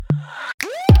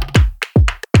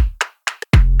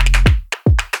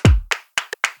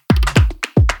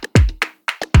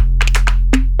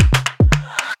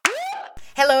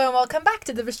welcome back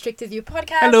to the Restricted View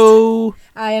podcast. Hello.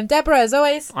 I am Deborah, as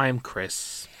always. I am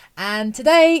Chris. And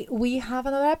today we have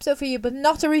another episode for you, but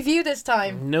not a review this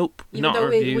time. Nope, Even not though a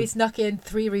review. we snuck in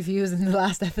 3 reviews in the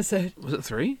last episode. Was it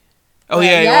 3? Oh,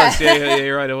 yeah, it was. Yeah,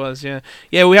 you're right, it was, yeah.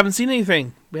 Yeah, we haven't seen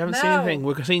anything. We're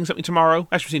seeing something tomorrow.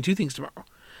 Actually, we're seeing 2 things tomorrow.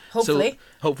 Hopefully.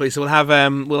 So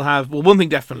we'll have one thing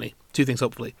definitely, 2 things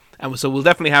hopefully. And so we'll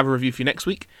definitely have a review for you next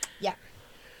week. Yeah.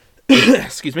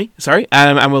 Excuse me, sorry.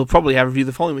 And we'll probably have a review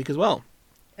the following week as well.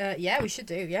 Yeah, we should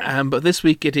do, yeah. But this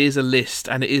week it is a list,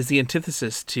 and it is the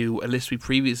antithesis to a list we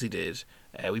previously did.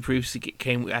 We previously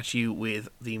came at you with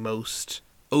the most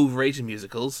overrated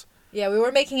musicals. Yeah, we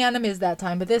were making enemies that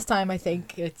time, but this time I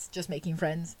think it's just making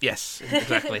friends. Yes,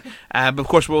 exactly. But of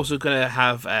course we're also going to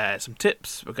have some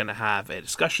tips, we're going to have a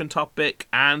discussion topic,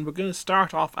 and we're going to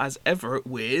start off as ever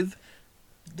with...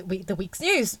 The week's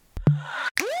news.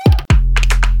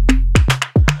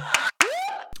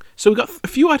 So we've got a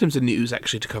few items of news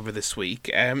actually to cover this week.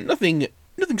 Nothing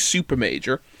super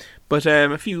major, but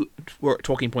a few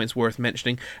talking points worth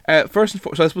mentioning. First and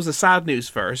foremost, so I suppose the sad news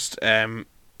first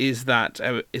is that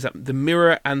The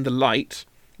Mirror and the Light,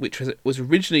 which was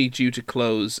originally due to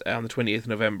close on the 28th of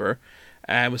November,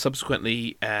 was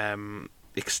subsequently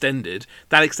extended.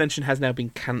 That extension has now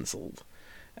been cancelled.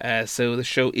 So the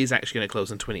show is actually going to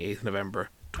close on 28th of November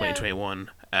 2021.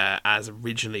 As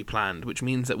originally planned, which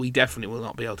means that we definitely will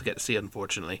not be able to get to see it,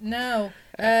 unfortunately. No,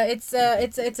 it's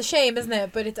a shame, isn't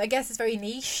it? But I guess it's very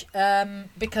niche,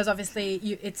 because obviously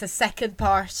it's a second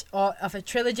part of a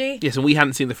trilogy. Yes, and we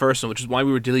hadn't seen the first one, which is why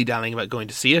we were dilly-dallying about going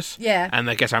to see it. Yeah, and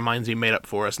I guess our minds being made up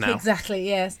for us now. Exactly,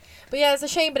 yes. But yeah, it's a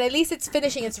shame, but at least it's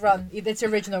finishing its run, its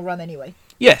original run anyway.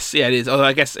 Yes, yeah, it is. Although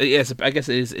I guess it is.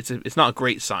 It's not a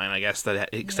great sign, I guess, that it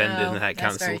extended and had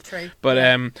cancelled. That's very true. But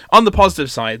on the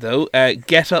positive side, though,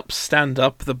 Get Up, Stand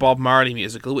Up, the Bob Marley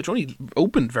musical, which only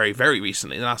opened very, very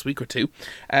recently, in the last week or two,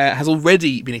 has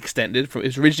already been extended. It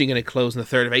was originally going to close on the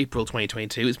 3rd of April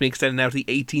 2022. It's been extended now to the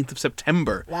 18th of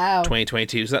September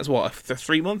 2022. So that's what, a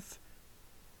 3-month?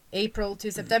 April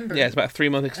to September. Yeah, it's about a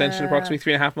 3-month extension,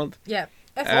 approximately 3.5 months. Yeah.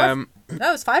 No,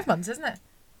 it's 5 months, isn't it?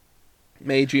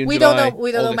 May, June, we July, don't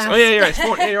know maths. Oh yeah, you're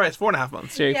right. It's 4.5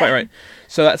 months. Yeah, you're quite right.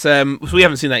 So that's so we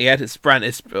haven't seen that yet. It's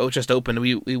just opened.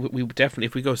 We definitely,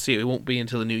 if we go see it, it won't be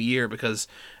until the new year because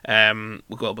we're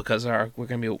going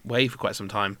to be away for quite some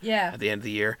time. Yeah. At the end of the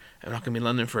year, I'm not going to be in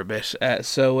London for a bit.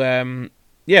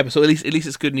 Yeah, but so at least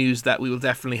it's good news that we will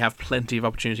definitely have plenty of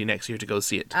opportunity next year to go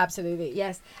see it. Absolutely,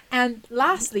 yes. And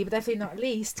lastly, but definitely not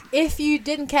least, if you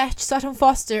didn't catch Sutton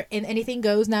Foster in Anything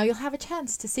Goes, now you'll have a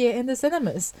chance to see it in the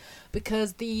cinemas,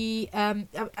 because the a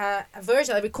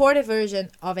recorded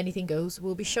version of Anything Goes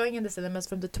will be showing in the cinemas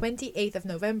from the 28th of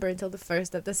November until the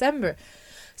 1st of December.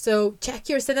 So check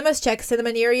your cinemas, check a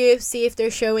cinema near you, see if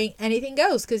they're showing Anything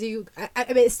Goes, because I mean,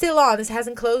 it's still on. This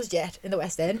hasn't closed yet in the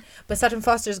West End, but Sutton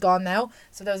Foster's gone now,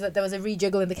 so there was a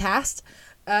rejiggle in the cast.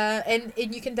 And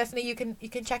you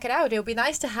can check it out. It would be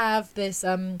nice to have this.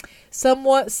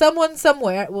 Someone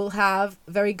somewhere will have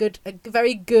a very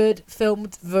good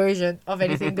filmed version of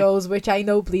Anything Goes, which I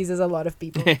know pleases a lot of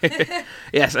people.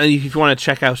 Yes, and if you want to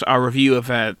check out our review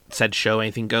of said show,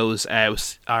 Anything Goes,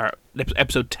 was our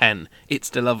episode 10. It's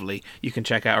the lovely. You can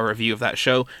check out our review of that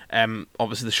show.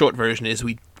 Obviously, the short version is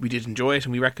we did enjoy it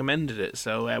and we recommended it.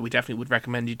 So we definitely would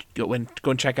recommend you go and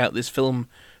check out this filmed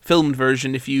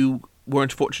version if you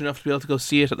weren't fortunate enough to be able to go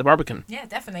see it at the Barbican. Yeah,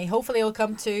 definitely. Hopefully it'll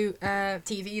come to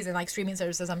TVs and like streaming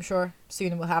services. I'm sure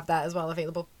soon we'll have that as well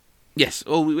available. Yes.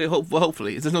 Oh,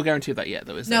 hopefully. There's no guarantee of that yet,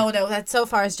 though, is there? No. That so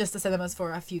far is just the cinemas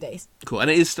for a few days. Cool. And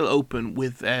it is still open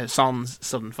with Sans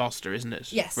Sutton Foster, isn't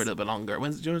it? Yes. For a little bit longer.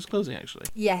 When's it closing, actually?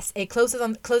 Yes, it closes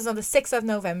on the 6th of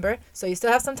November, so you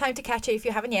still have some time to catch it if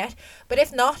you haven't yet. But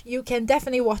if not, you can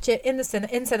definitely watch it in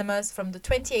cinemas from the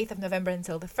 28th of November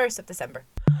until the 1st of December.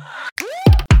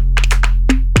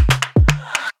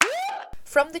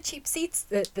 From the cheap seats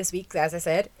this week, as I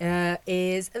said,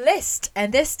 is a list.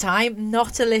 And this time,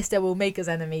 not a list that will make us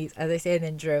enemies, as I say in the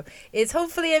intro. It's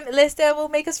hopefully a list that will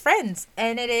make us friends.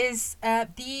 And it is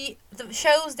the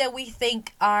shows that we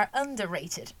think are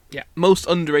underrated. Yeah, most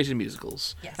underrated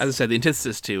musicals. Yes. As I said, the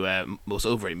antithesis to most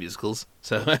overrated musicals.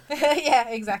 So yeah,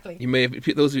 exactly.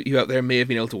 Those of you out there may have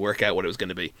been able to work out what it was going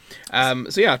to be.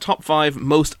 So yeah, top 5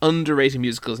 most underrated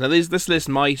musicals. Now this list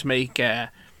might make...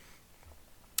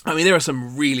 I mean, there are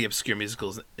some really obscure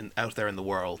musicals out there in the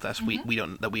world that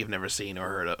we have never seen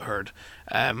or heard.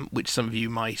 Which some of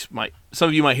you might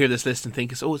hear this list and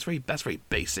think that's very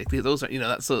basic. Those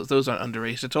aren't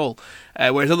underrated at all.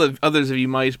 Whereas others of you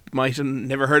might have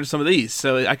never heard of some of these.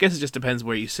 So I guess it just depends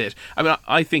where you sit. I mean,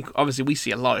 I think obviously we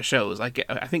see a lot of shows. I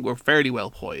think we're fairly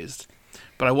well poised.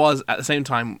 But I was at the same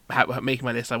time making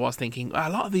my list. I was thinking a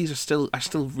lot of these are still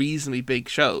reasonably big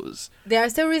shows. They are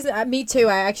still me too.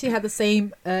 I actually had the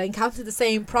same encountered the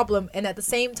same problem, and at the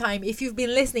same time, if you've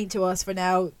been listening to us for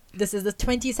now, this is the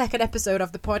 22nd episode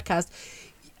of the podcast.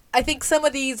 I think some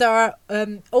of these are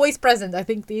always present. I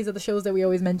think these are the shows that we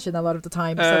always mention a lot of the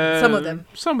time. Some of them.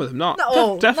 Some of them, not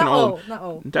all. Definitely all. Not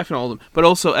all. Definitely all of them. But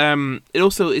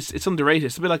also, it's underrated.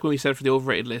 It's a bit like when we said for the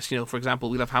overrated list. For example,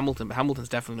 we love Hamilton, but Hamilton's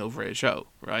definitely an overrated show,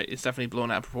 right? It's definitely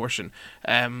blown out of proportion.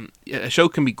 A show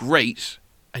can be great,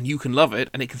 and you can love it,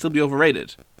 and it can still be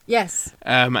overrated. Yes.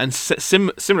 And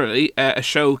similarly, a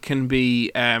show can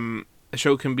be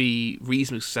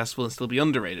reasonably successful and still be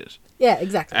underrated. Yeah,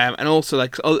 exactly. And also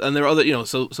and there are other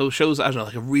so shows, I don't know,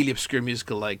 like a really obscure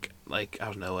musical like I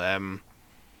don't know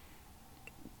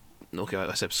okay,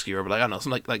 I said obscure, but I don't know,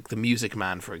 something like The Music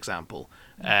Man, for example.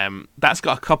 That's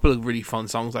got a couple of really fun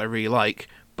songs that I really like,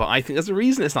 but I think there's a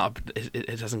reason it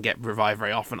doesn't get revived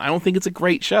very often. I don't think it's a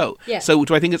great show. Yeah. So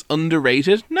do I think it's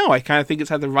underrated? No, I kind of think it's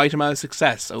had the right amount of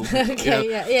success. Okay,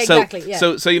 yeah, exactly. Yeah.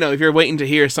 So if you're waiting to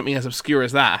hear something as obscure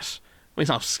as that. Well, it's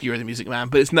not obscure, The Music Man,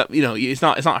 but it's not.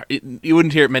 You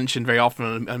wouldn't hear it mentioned very often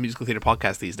on a musical theatre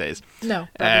podcast these days. No.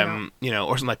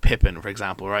 Or something like Pippin, for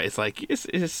example, right? It's like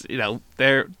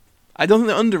they're. I don't think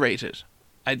they're underrated.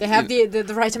 They have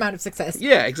the right amount of success.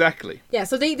 Yeah, exactly. Yeah,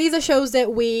 so these are shows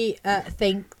that we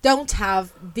think don't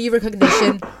have the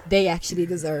recognition they actually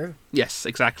deserve. Yes,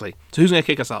 exactly. So who's going to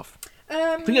kick us off?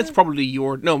 I think it's probably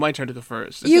my turn to go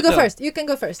first. You go first. You can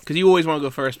go first. Because you always want to go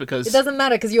first because... It doesn't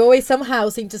matter because you always somehow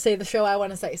seem to say the show I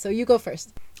want to say. So you go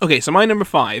first. Okay, so my number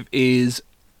 5 is...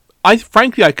 I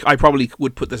probably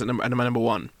would put this at my number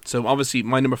 1. So obviously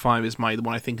my number 5 is the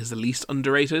one I think is the least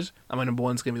underrated. And my number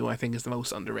 1 is going to be the one I think is the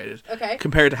most underrated. Okay.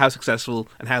 Compared to how successful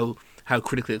and how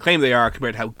critically acclaimed they are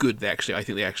compared to how good I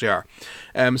think they actually are.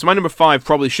 So my number 5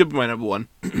 probably should be my number 1.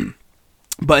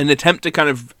 But in an attempt to kind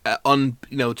of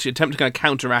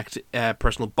counteract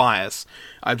personal bias,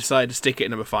 I've decided to stick it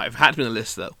at number 5. It had to be on the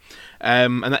list though,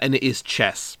 and it is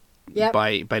Chess. Yep.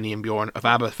 By Niamh Bjorn of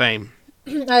ABBA fame.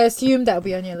 I assume that'll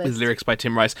be on your list. With lyrics by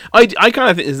Tim Rice. I kind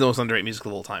of think this is the most underrated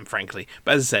musical of all time, frankly.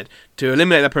 But as I said, to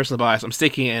eliminate that personal bias, I'm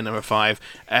sticking it in number 5.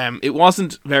 It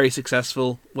wasn't very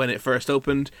successful when it first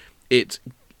opened. It's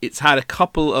had a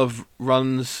couple of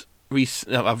runs in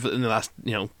the last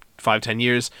 5-10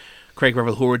 years. Craig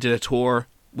Revel Horwood did a tour,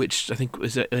 which I think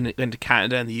went to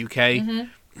Canada and the UK.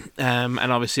 Mm-hmm.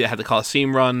 And obviously it had the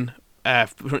Coliseum run.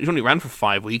 It only ran for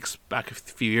 5 weeks back a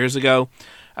few years ago.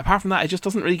 Apart from that, it just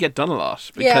doesn't really get done a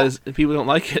lot because people don't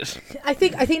like it. I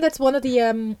think that's one of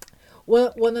the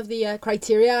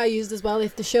criteria I used as well.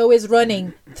 If the show is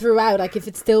running throughout, like if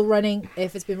it's still running,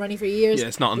 if it's been running for years,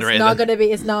 it's not underrated. It's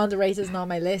not underrated. It's not on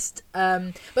my list.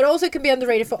 But also it can be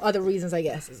underrated for other reasons, I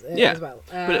guess. As well.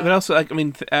 But also like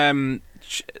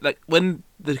when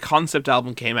the concept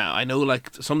album came out, I know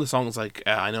like some of the songs like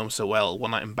I Know 'Em So Well,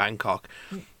 One Night in Bangkok.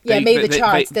 Made the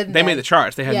charts, didn't they? They made the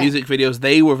charts. They had music videos.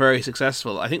 They were very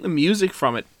successful. I think the music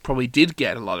from it probably did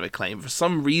get a lot of acclaim. For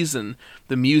some reason,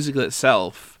 the musical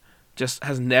itself just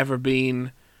has never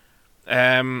been.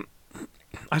 I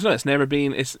don't know. It's never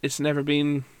been. It's never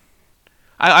been.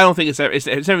 I don't think it's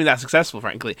never been that successful,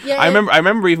 frankly. Yeah, I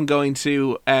remember even going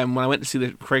to when I went to see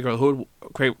the Craig Revel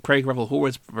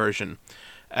Horwood's version.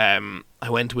 I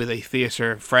went with a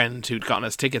theatre friend who'd gotten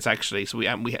us tickets actually. So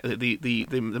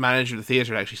the manager of the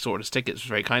theatre actually sorted us tickets. It was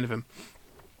very kind of him.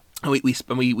 And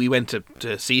we went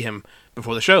to see him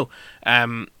before the show.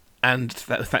 And I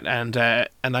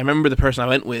remember the person I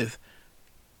went with,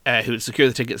 who had secured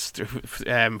the tickets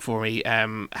for me,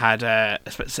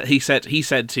 he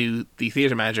said to the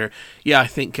theatre manager, "Yeah, I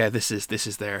think this is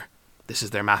their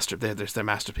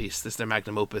masterpiece. This is their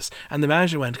magnum opus." And the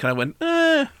manager went,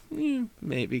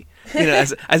 maybe,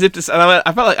 as if to. And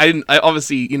I felt like I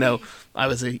obviously, I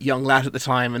was a young lad at the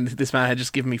time, and this man had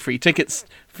just given me free tickets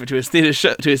to his theatre.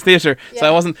 Yeah. So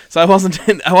I wasn't.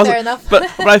 Fair enough. But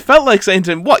I felt like saying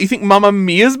to him, "What, you think Mamma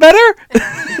Mia's better?"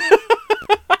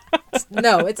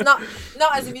 No, it's not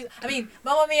as a music. I mean,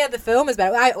 Mamma Mia the film is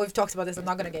better. We've talked about this. I'm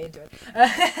not going to get into it.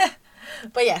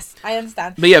 But yes, I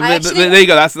understand. But yeah, but there you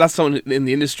go. That's someone in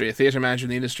the industry, a theatre manager in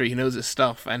the industry. He knows his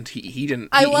stuff, and he didn't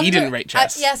rate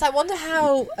Chess. Yes, I wonder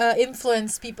how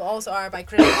influenced people also are by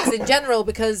critics in general.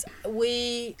 Because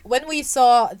when we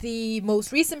saw the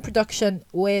most recent production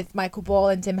with Michael Ball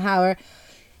and Tim Howard,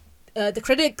 the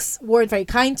critics weren't very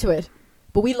kind to it,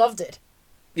 but we loved it.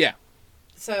 Yeah.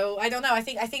 So I don't know. I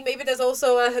think maybe there's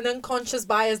also an unconscious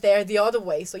bias there the other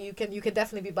way. So you can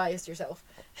definitely be biased yourself.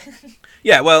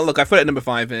 Yeah. Well, look, I put it at number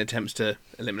 5 in attempts to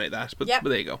eliminate that, but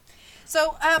there you go.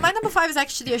 So my number 5 is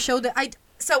actually a show that I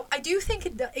do think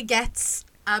it gets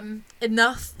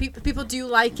enough. People do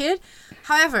like it.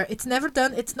 However, it's not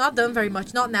done very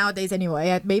much. Not nowadays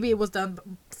anyway. Maybe it was done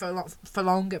for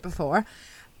longer before.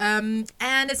 And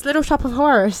it's Little Shop of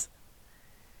Horrors.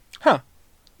 Huh.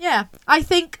 Yeah, I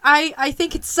think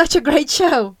it's such a great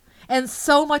show and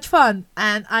so much fun,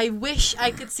 and I wish I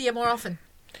could see it more often.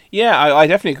 Yeah, I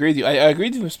definitely agree with you. I agree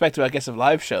with you from the perspective, I guess, of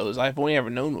live shows. I've only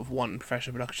ever known of one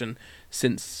professional production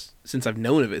since I've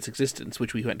known of its existence,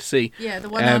 which we went to see. Yeah, the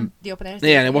one on the open air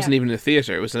theatre. Yeah, and it wasn't even in a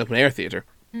theatre; it was an open air theatre.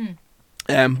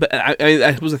 But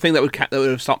I suppose the thing that would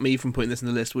have stopped me from putting this in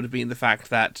the list would have been the fact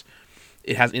that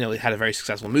it had a very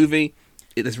successful movie.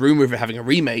 There's rumor of it having a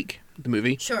remake. The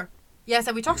movie. Sure. Yes,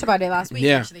 and we talked about it last week.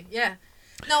 Yeah. Actually. Yeah.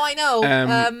 No, I know.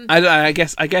 I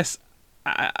guess.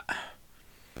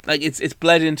 Like it's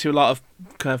bled into a lot of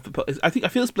kind of. I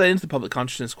feel it's bled into the public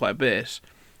consciousness quite a bit.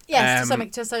 Yes,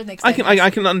 to a certain extent. I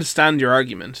can understand your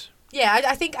argument. Yeah,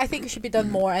 I think it should be done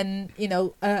more, and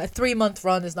a 3-month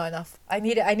run is not enough. I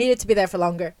need it to be there for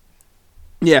longer.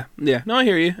 Yeah. No, I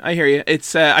hear you.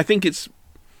 It's. I think it's.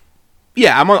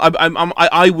 Yeah,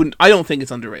 I don't think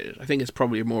it's underrated. I think it's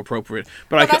probably more appropriate.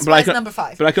 But that's number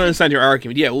 5. But I can understand your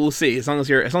argument. Yeah, we'll see. As long as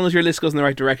your list goes in the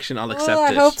right direction, I'll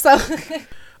accept it. I hope so.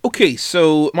 Okay,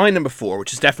 so my number 4,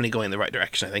 which is definitely going in the right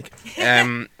direction, I think.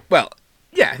 Well,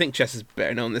 yeah, I think Jess is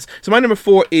better known this. So my number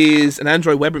 4 is an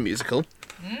Andrew Lloyd Webber musical.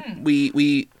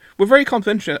 We're very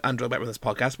complimentary of Andrew Lloyd Webber on this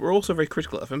podcast, but we're also very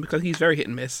critical of him because he's very hit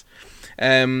and miss.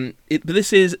 But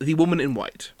this is The Woman in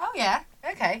White. Oh yeah,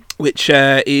 okay. Which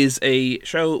is a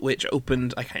show which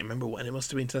opened, I can't remember when, it must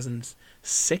have been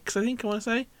 2006, I think, I want to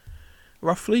say,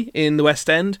 roughly, in the West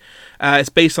End. It's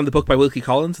based on the book by Wilkie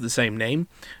Collins of the same name.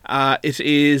 It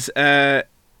is,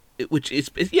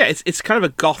 it's kind of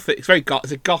a gothic, it's a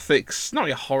gothic, it's not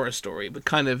really a horror story, but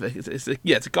kind of, it's a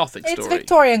gothic story. It's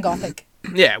Victorian Gothic.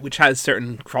 Yeah, which has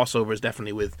certain crossovers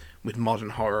definitely with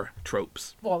modern horror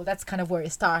tropes. Well, that's kind of where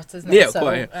it starts, isn't it? Yeah,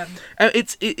 quite. The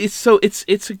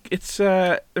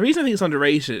reason I think it's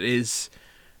underrated is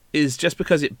just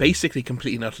because it basically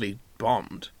completely and utterly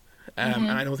bombed.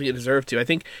 And I don't think it deserved to. I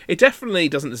think it definitely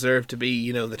doesn't deserve to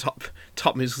be, the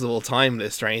top musicals of all time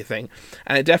list or anything.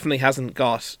 And it definitely hasn't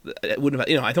got. It wouldn't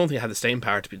have. I don't think it had the staying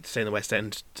power to stay in the West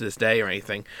End to this day or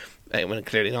anything. When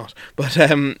clearly not. But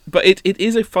it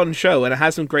is a fun show, and it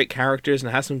has some great characters, and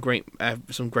it has some good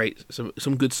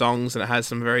songs, and it has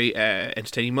some very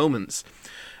entertaining moments.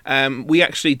 We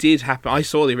actually did happen. I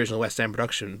saw the original West End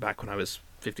production back when I was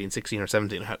 15, 16 or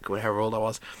 17, however old I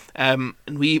was. And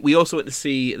we also went to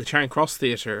see the Charing Cross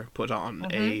Theatre put on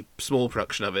a small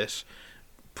production of it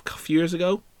a few years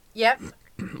ago. Yep.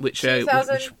 Which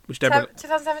 2017, which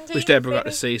Deborah got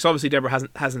to see. So obviously Deborah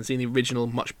hasn't seen the original,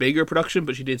 much bigger production,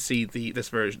 but she did see this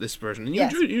version. And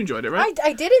you enjoyed it, right?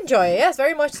 I did enjoy it. Yes,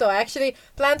 very much so. I actually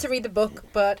planned to read the book,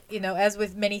 but as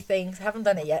with many things, haven't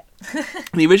done it yet.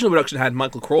 The original production had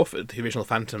Michael Crawford, the original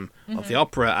Phantom of the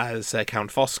Opera, as Count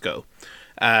Fosco,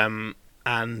 and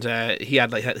he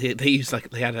had they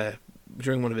had a.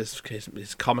 During one of his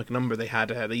comic number, they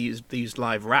used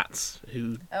live rats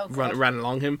who ran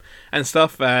along him and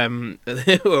stuff, or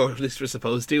at least were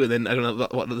supposed to. And then I don't know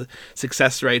what the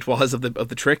success rate was of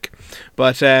the trick,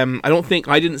 but I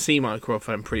didn't see Michael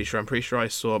Crawford. I'm pretty sure I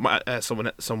saw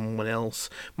someone else.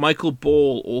 Michael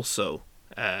Ball also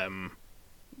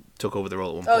took over the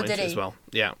role at one point as well.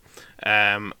 Yeah,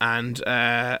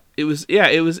 it's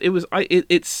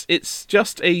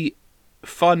just a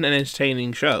fun and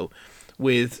entertaining show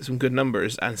with some good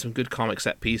numbers and some good comic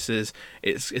set pieces.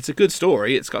 It's a good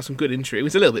story. It's got some good intrigue.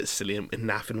 It's a little bit silly in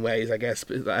naff in ways, I guess,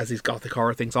 as these gothic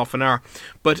horror things often are.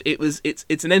 But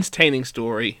it's an entertaining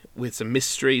story with some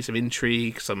mystery, some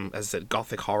intrigue, some, as I said,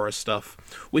 gothic horror stuff,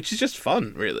 which is just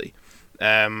fun, really.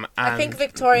 I think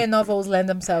Victorian novels lend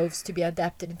themselves to be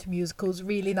adapted into musicals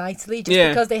really nicely,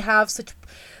 because they have such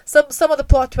some of the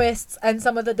plot twists and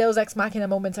some of the Deus Ex Machina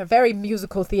moments are very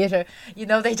musical theatre.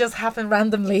 They just happen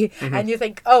randomly, and you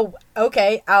think, oh,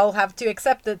 okay, I'll have to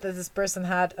accept it that this person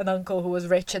had an uncle who was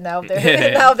rich and now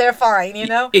they're fine.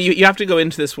 You have to go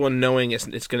into this one knowing it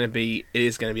is going to be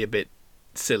a bit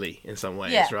silly in some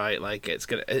ways, right? Like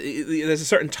there's a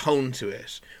certain tone to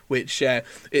it, which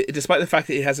despite the fact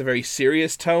that it has a very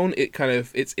serious tone,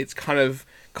 it's kind of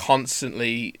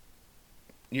constantly.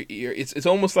 It's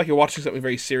almost like you're watching something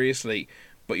very seriously,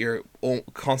 but you're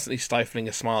constantly stifling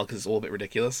a smile because it's all a bit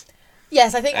ridiculous.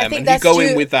 Yes, I think and that's you go due,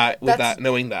 in with that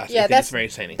knowing that. Yeah, it's very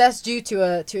entertaining. That's due to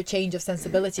a change of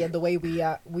sensibility, and the way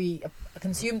we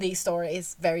consume these stories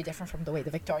is very different from the way the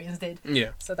Victorians did. Yeah.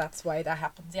 So that's why that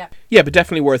happens. Yeah. Yeah, but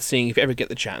definitely worth seeing if you ever get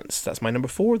the chance. That's my number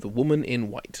 4, The Woman in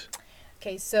White.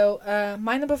 Okay, so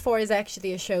my number 4 is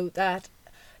actually a show that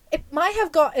It might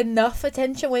have got enough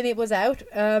attention when it was out.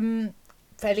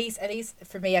 At least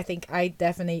for me, I think I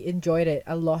definitely enjoyed it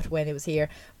a lot when it was here.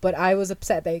 But I was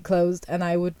upset that it closed, and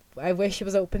I wish it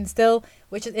was open still,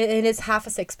 which it is half a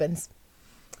sixpence.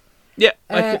 Yeah,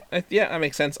 yeah, that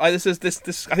makes sense. I think this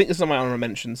is on my honorable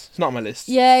mentions. It's not on my list.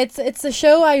 Yeah, it's a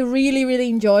show I really, really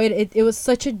enjoyed. It was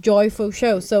such a joyful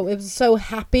show, so it was so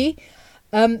happy.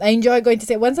 I enjoyed going to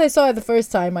see it. Once I saw it the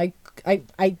first time, I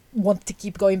want to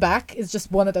keep going back. It's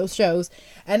just one of those shows,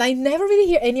 and I never really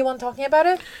hear anyone talking about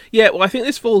it. Yeah, well, I think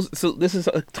this falls. So this is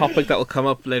a topic that will come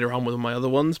up later on with my other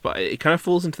ones, but it kind of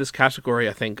falls into this category,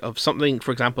 I think, of something,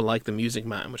 for example, like The Music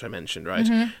Man, which I mentioned, right?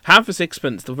 Mm-hmm. Half a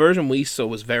Sixpence, the version we saw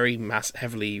was very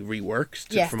heavily reworked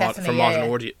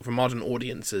for modern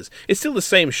audiences. It's still the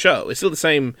same show. It's still the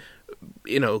same,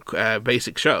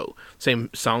 basic show, same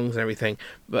songs and everything,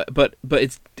 but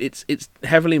it's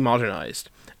heavily modernized.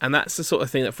 And that's the sort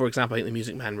of thing that, for example, I think The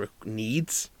Music Man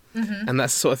needs. Mm-hmm. And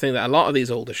that's the sort of thing that a lot of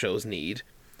these older shows need.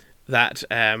 That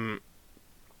I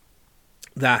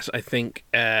think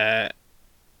the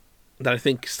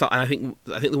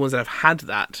ones that have had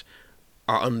that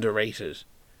are underrated.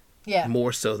 Yeah.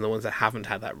 More so than the ones that haven't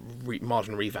had that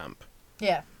modern revamp.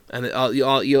 Yeah. And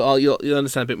you'll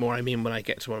understand a bit more what I mean when I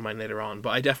get to one of mine later on. But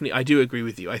I do agree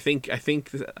with you. I think Half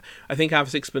a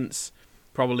Sixpence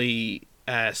probably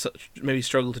maybe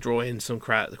struggle to draw in some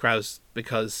crowds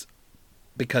because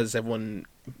everyone,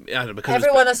 I don't know, because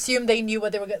everyone assumed they knew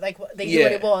what they were knew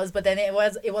what it was, but then it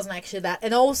wasn't actually that.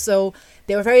 And also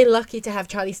they were very lucky to have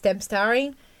Charlie Stemp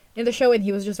starring in the show, and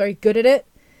he was just very good at it.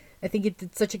 I think it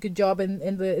did such a good job in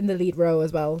the lead role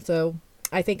as well. So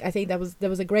I think that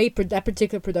was a great that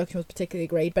particular production was particularly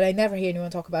great, but I never hear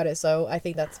anyone talk about it, so I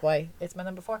think that's why it's my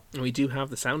number 4. And we do have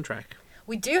the soundtrack.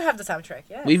 We do have the soundtrack,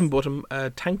 yes. We even bought a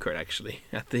tankard, actually.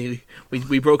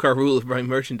 We broke our rule of buying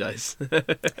merchandise.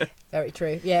 Very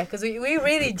true, yeah, because we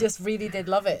really did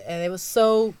love it, and it was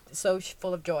so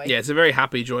full of joy. Yeah, it's a very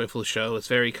happy, joyful show. It's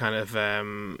very kind of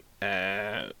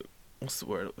what's the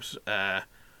word?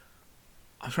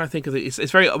 I'm trying to think of it.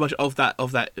 It's very much of that. I'm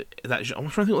trying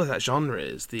to think what that genre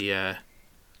is. The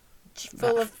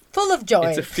full of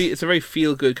joy. It's a very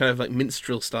feel good kind of like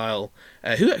minstrel style.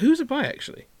 Who's it by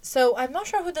actually? So I'm not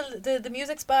sure who the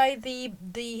music's by. The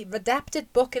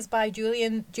adapted book is by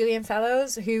Julian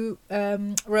Fellows, who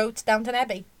wrote Downton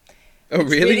Abbey. Oh,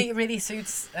 really? Really, really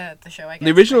suits the show, I guess.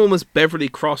 The original one was Beverly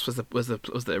Cross was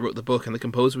that wrote the book, and the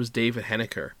composer was David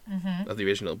Henniker of the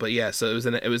original. But yeah, so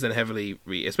it was in heavily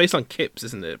it's based on Kipps,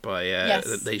 isn't it? By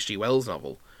the H.G. Wells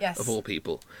novel. Yes. Of all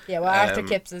people. Yeah, well, Arthur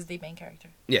Kipps is the main character.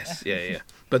 Yes, yeah.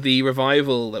 But the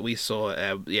revival that we saw,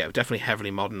 definitely heavily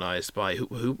modernized by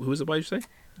who was it by? You say?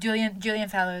 Julian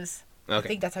Fellows. Okay. I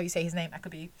think that's how you say his name. I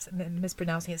could be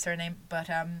mispronouncing his surname, but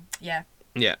yeah.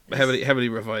 Yeah, heavily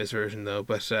revised version though,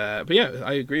 but yeah,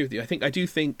 I agree with you. I do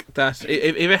think that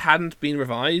if it hadn't been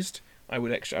revised, I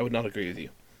would not agree with you.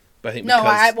 But I think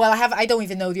I don't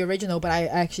even know the original, but I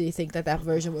actually think that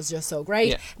version was just so great.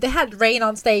 Yeah. They had Rain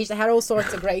on stage. They had all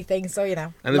sorts of great things. So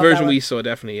and the version we saw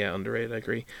definitely underrated. I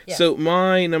agree. Yeah. So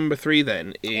my number 3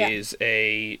 then is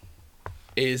a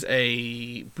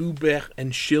Buber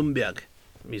and Schönberg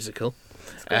musical.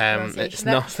 It's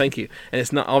not. Thank you. And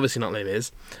it's not obviously not Les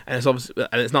Mis, and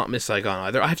it's not Miss Saigon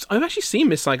either. I've actually seen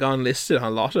Miss Saigon listed on a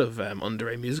lot of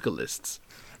underrated musical lists.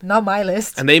 Not my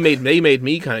list. And they made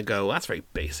me kind of go, that's very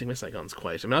basic. Miss Saigon's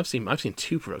quite. I mean, I've seen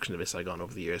 2 productions of Miss Saigon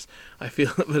over the years. I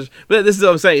feel, but this is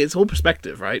what I'm saying. It's all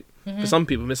perspective, right? Mm-hmm. For some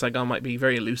people, Miss Saigon might be a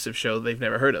very elusive show they've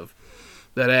never heard of.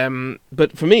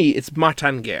 But for me, it's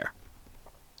Martin Guerre.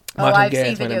 I've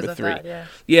seen videos of that, yeah.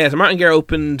 Yeah, so Martin Guerre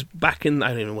opened back in, I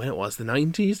don't even know when it was, the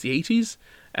 90s, the 80s.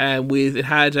 It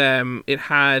had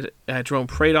Jerome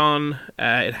Pradon.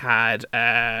 It had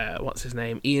what's his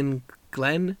name, Ian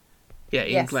Glenn. Yeah,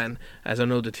 Ian Glenn as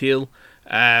Arnaud de Thiel.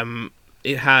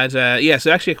 It had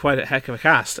so actually quite a heck of a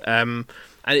cast. And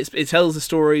it tells the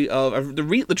story of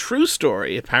the true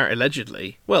story, apparently,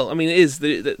 allegedly. Well, I mean, it is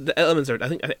the elements are. I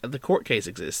think the court case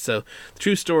exists. So the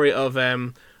true story of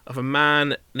a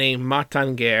man named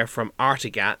Martin Guerre from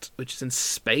Artigat, which is in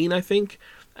Spain, I think,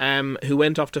 who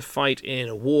went off to fight in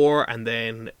a war and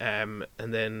then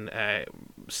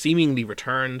seemingly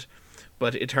returned.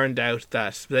 But it turned out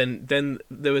that then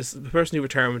there was the person who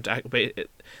returned. There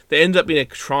ended up being a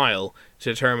trial to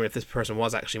determine if this person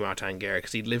was actually Martin Guerre,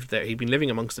 because he'd lived there. He'd been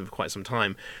living amongst them for quite some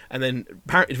time. And then,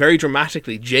 very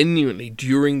dramatically, genuinely,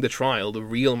 during the trial, the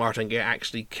real Martin Guerre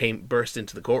actually burst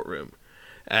into the courtroom.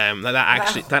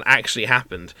 That actually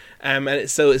happened, and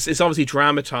it's obviously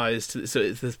dramatized. So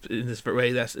it's in this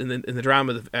way that in the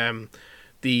drama,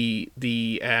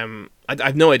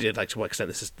 I've no idea like to what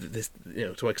extent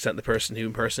to what extent the person who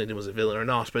impersonated him was a villain or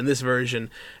not. But in this version,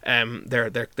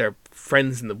 they're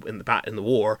friends in the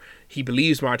war. He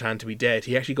believes Martin to be dead.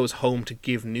 He actually goes home to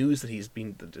give news that he's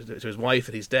been to his wife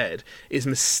that he's dead. Is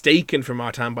mistaken for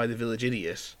Martin by the village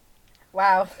idiot.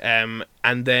 Wow.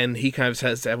 And then he kind of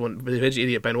says to everyone, the village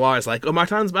idiot Benoit is like, "Oh,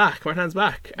 Martin's back,"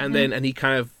 and then he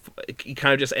kind of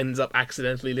just ends up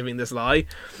accidentally living this lie.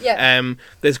 Yeah.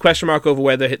 There's a question mark over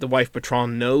whether the wife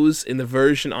Bertrand knows. In the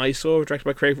version I saw, directed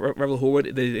by Craig Revel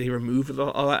Horwood, they removed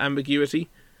all that ambiguity.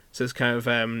 So it's kind of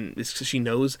she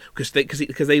knows because they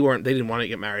didn't want to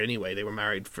get married anyway. They were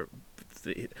married for.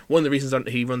 One of the reasons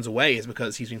he runs away is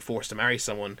because he's been forced to marry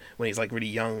someone when he's like really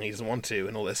young and he doesn't want to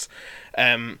and all this.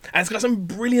 And it's got some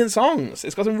brilliant songs.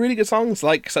 It's got some really good songs,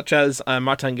 like such as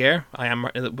Martin Guerre, I Am,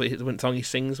 the song he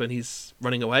sings when he's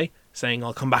running away, saying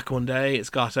 "I'll come back one day."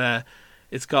 It's got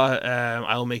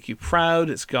 "I'll Make You Proud."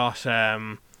 It's got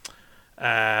the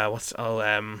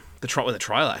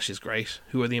Trial Ash is great.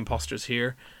 Who Are the Imposters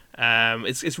Here?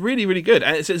 It's really, really good,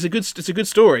 and it's a good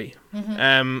story.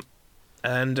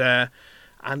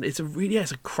 And it's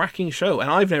a cracking show,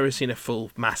 and I've never seen a full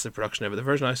massive production of it. The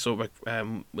version I saw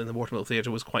in the Watermill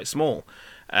Theatre was quite small,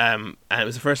 and it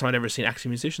was the first time I'd ever seen acting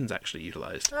musicians actually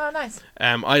utilised. Oh, nice.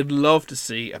 I'd love to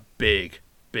see a big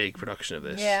production of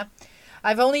this. Yeah,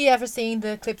 I've only ever seen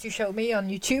the clips you showed me on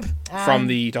YouTube from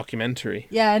the documentary.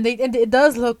 Yeah, and it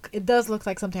does look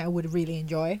like something I would really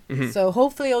enjoy. Mm-hmm. So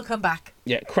hopefully it'll come back.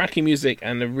 Yeah, cracking music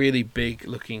and a really big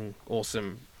looking,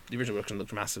 awesome. The original production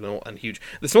looked massive and huge.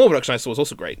 The small production I saw was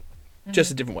also great,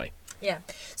 just a different way. Yeah.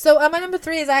 So my number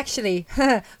 3 is actually,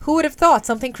 who would have thought,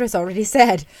 something Chris already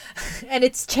said, and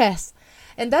it's chess,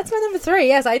 and that's my number 3.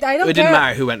 Yes, I don't. It didn't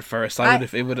matter who went first. I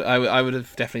would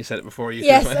have definitely said it before you.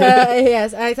 Yes,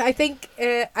 yes. I think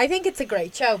it's a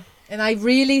great show, and I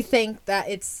really think that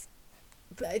it's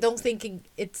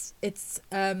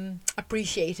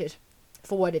appreciated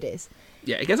for what it is.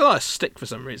 Yeah, it gets a lot of stick for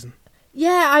some reason.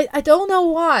 Yeah, I don't know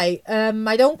why.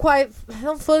 I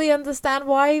don't fully understand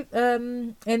why.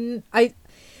 And I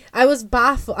was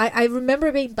baffled. I remember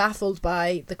being baffled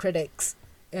by the critics,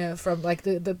 from like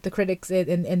the critics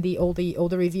in all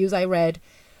the reviews I read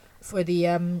for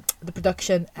the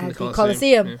production at the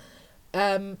Coliseum. Yeah.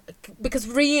 Because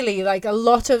really, like a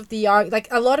lot of the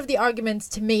arguments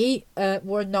to me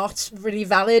were not really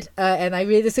valid, and I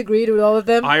really disagreed with all of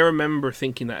them. I remember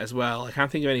thinking that as well. I can't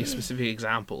think of any specific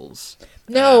examples.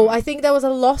 No, I think there was a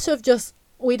lot of just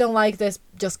we don't like this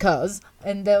just cause,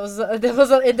 and there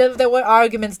were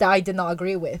arguments that I did not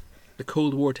agree with. The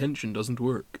Cold War tension doesn't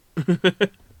work.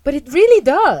 But it really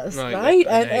does, no, right?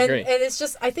 I agree. And it's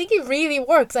just I think it really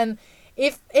works. And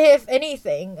if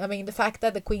anything, I mean, the fact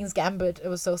that the Queen's Gambit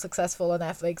was so successful on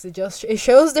Netflix, it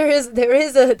shows there's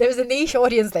a niche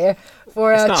audience there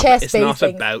for chess. It's not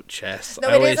about chess. No,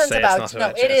 it isn't about. No,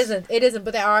 it isn't. It isn't.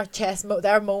 But there are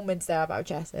there are moments there about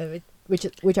chess,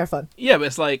 which are fun. Yeah, but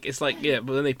it's like but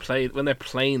when they're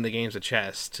playing the games of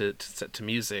chess to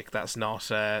music, that's not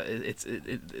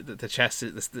the chess.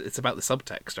 It's about the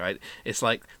subtext, right? It's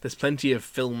like there's plenty of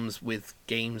films with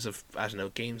games of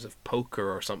games of poker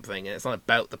or something, and it's not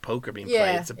about the poker being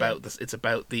played. It's about this. It's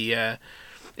about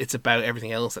it's about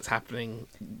everything else that's happening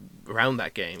around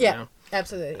that game. Yeah, you know?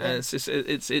 Absolutely. And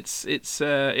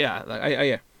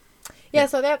yeah. Yeah,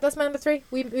 so that's my number 3.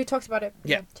 We talked about it.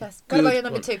 Yeah. Chess. What about your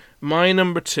number 2? My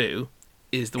number 2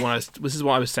 is the one this is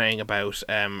what I was saying about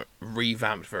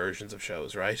revamped versions of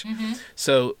shows, right? Mm-hmm.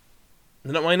 So,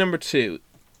 my number 2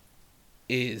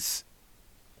 is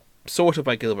sort of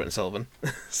by Gilbert and Sullivan,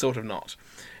 sort of not.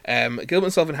 Gilbert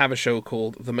and Sullivan have a show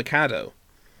called The Mikado.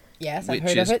 Yes, I've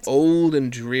heard of it. Which is old and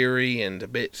dreary and a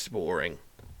bit boring.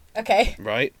 Okay.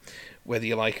 Right? Whether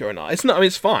you like it or not, it's not. I mean,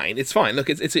 it's fine. It's fine. Look,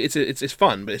 it's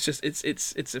fun, but it's just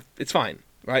it's fine,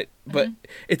 right?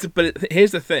 Mm-hmm. But here's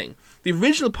the thing: the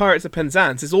original Pirates of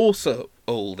Penzance is also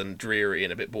old and dreary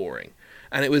and a bit boring,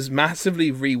 and it was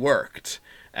massively reworked.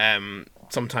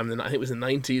 Sometime I think it was in the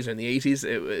 90s or in the 80s.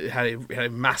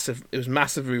 It was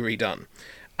massively redone,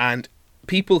 and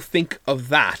people think of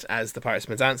that as the Pirates of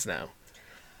Penzance now.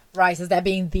 Right, as that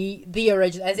being the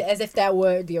original, as if that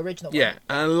were the original one. Yeah,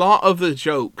 and a lot of the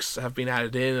jokes have been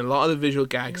added in, a lot of the visual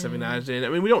gags have been added in. I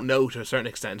mean, we don't know to a certain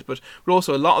extent, but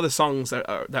also a lot of the songs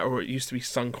that were used to be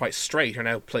sung quite straight are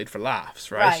now played for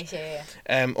laughs, right? Right,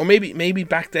 yeah. Or maybe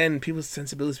back then people's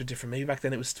sensibilities were different. Maybe back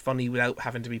then it was funny without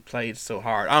having to be played so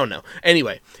hard. I don't know.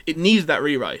 Anyway, it needed that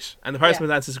rewrite, and the Pirates of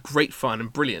Penzance is great fun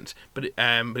and brilliant. But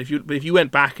if you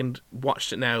went back and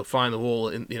watched it now, fly on the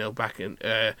wall, back in.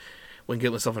 when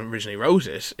Gilbert Sullivan originally wrote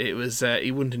it, it was he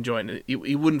wouldn't enjoy it.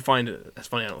 He wouldn't find it as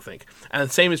funny, I don't think. And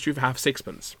the same is true for Half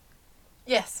Sixpence.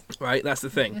 Yes. Right, that's the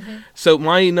thing. Mm-hmm. So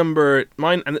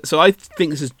so I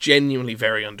think this is genuinely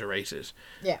very underrated.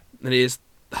 Yeah. It is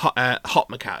Hot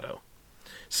Mikado.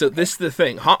 So this is the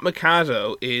thing. Hot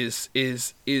Mikado is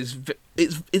it's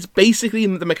basically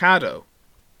the Mikado.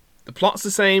 The plot's the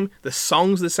same, the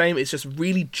song's the same. It's just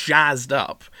really jazzed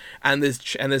up, and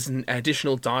there's an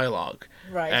additional dialogue,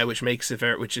 right? Which makes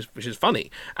it which is funny.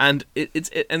 And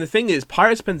and the thing is,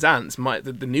 Pirates of Penzance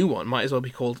the new one might as well be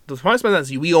called the Pirates of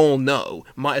Penzance we all know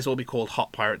might as well be called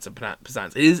Hot Pirates of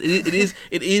Penzance. It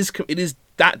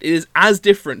is as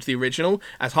different to the original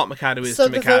as Hot Mikado is to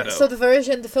Mikado. So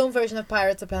the film version of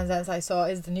Pirates of Penzance I saw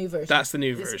is the new version. That's the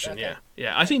new version, okay.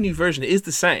 yeah. I think new version is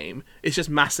the same. It's just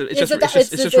massive. It's just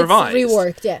it's revised,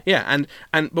 reworked, yeah. Yeah,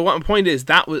 but what my point is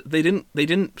that they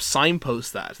didn't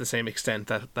signpost that to the same extent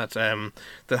that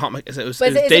Hot Mikado.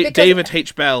 David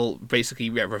H. Bell basically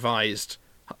revised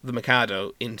the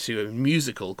Mikado into a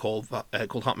musical called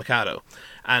Hot Mikado,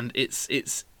 and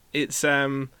it's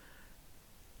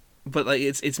but like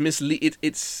it's mislead.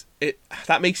 It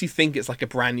that makes you think it's like a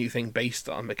brand new thing based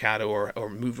on Mikado or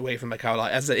moved away from Mikado.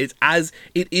 Like, as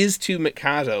it is to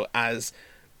Mikado as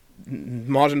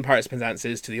modern Pirates of Penzance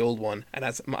is to the old one, and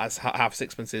as Half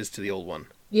Sixpence is to the old one.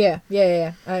 Yeah.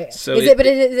 So is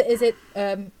it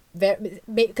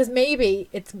because maybe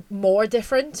it's more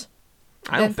different.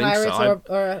 I don't think Pirates so.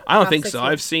 Or I don't think so.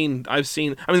 I've seen. I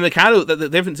mean, the Mikado. The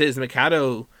difference is the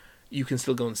Mikado. You can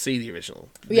still go and see the original.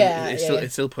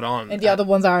 It's still put on. And the other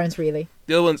ones aren't really.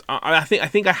 The other ones, I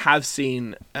think I have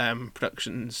seen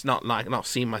productions, not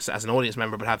seen myself as an audience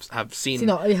member, but have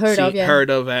heard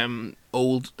of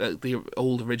the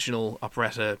old original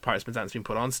operetta Pirates of Penzance being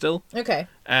put on still. Okay.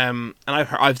 And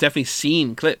I've definitely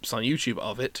seen clips on YouTube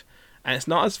of it, and it's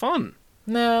not as fun.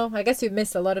 No, I guess you've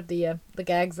missed a lot of the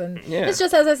gags, and it's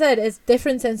just, as I said, it's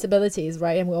different sensibilities,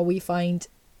 right? And what we find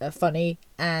funny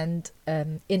and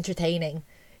entertaining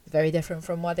is very different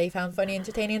from what they found funny and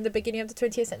entertaining in the beginning of the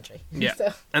 20th century. Yeah.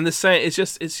 So. And the same, it's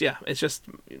just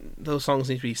those songs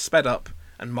need to be sped up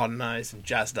and modernized and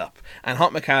jazzed up. And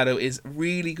Hot Mikado is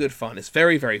really good fun. It's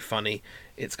very, very funny.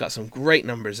 It's got some great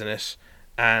numbers in it,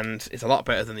 and it's a lot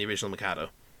better than the original Mikado.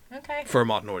 Okay. For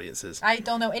modern audiences. I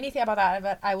don't know anything about that,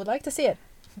 but I would like to see it.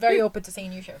 Very open to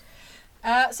seeing new shows.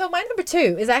 So my number 2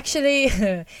 is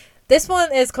actually this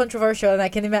one is controversial, and I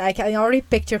can already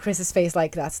picture Chris's face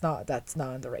like that's not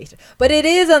underrated, but it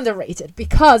is underrated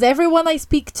because everyone I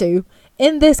speak to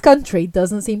in this country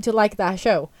doesn't seem to like that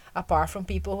show, apart from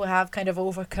people who have kind of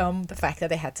overcome the fact that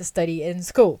they had to study in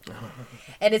school.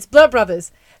 And it's Blood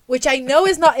Brothers, which I know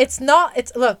is not. It's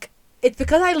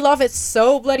because I love it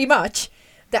so bloody much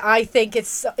that I think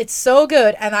it's so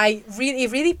good, and it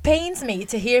really pains me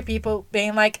to hear people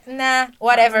being like, nah,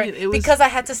 whatever, because I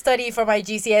had to study for my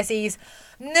GCSEs.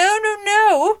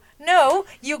 No,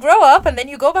 you grow up and then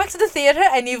you go back to the theatre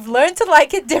and you've learned to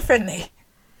like it differently.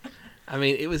 I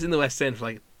mean, it was in the West End for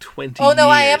like 20 years. Oh no,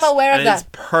 I am aware of that. It's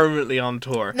permanently on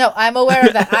tour. No, I'm aware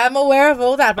of that. I'm aware of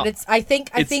all that, but I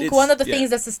think one of the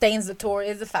things that sustains the tour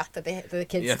is the fact that the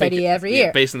kids study every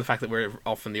year. Based on the fact that we're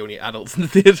often the only adults in the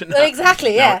theatre now.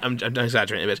 Exactly, yeah. No, I'm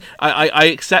exaggerating a bit. I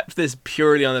accept this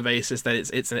purely on the basis that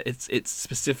it's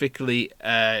specifically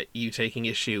you taking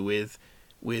issue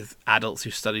with adults who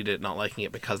studied it not liking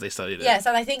it because they studied it. Yes,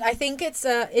 and I think it's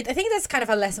I think that's kind of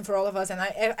a lesson for all of us, and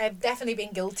I've definitely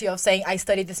been guilty of saying I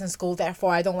studied this in school,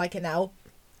 therefore I don't like it now.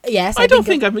 Yes, I don't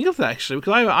think I've been guilty actually,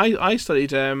 because I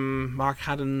studied Mark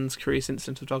Haddon's Curious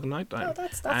Incidents of Dog and Nighttime. Oh,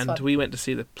 that's and fun. We went to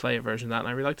see the play version of that, and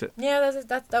I really liked it. Yeah,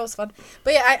 that was fun.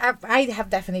 But yeah, I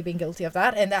have definitely been guilty of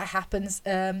that, and that happens,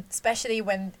 especially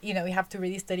when you have to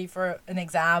really study for an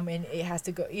exam, and it has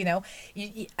to go.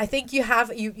 I think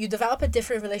you develop a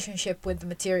different relationship with the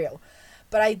material,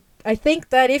 but I think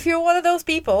that if you're one of those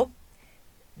people,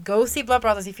 go see Blood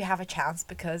Brothers if you have a chance,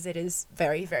 because it is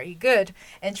very, very good,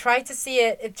 and try to see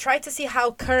it. Try to see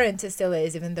how current it still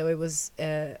is, even though it was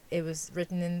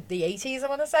written in the 80s. I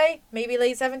want to say maybe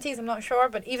late 70s. I'm not sure,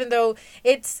 but even though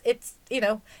it's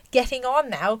getting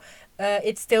on now,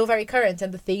 it's still very current,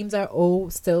 and the themes are all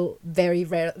still very,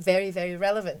 very, very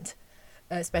relevant.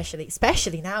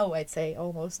 Especially now, I'd say,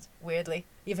 almost weirdly,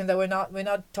 even though we're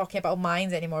not talking about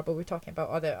minds anymore, but we're talking about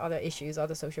other issues,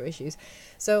 other social issues.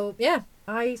 So yeah,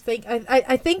 I think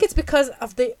it's because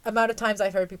of the amount of times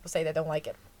I've heard people say they don't like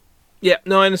it. Yeah,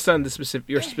 no, I understand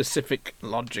your specific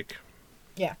logic.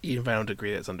 Yeah, even if I don't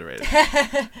agree that it's underrated.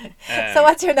 So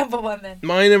what's your number 1 then?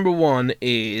 My number 1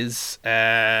 is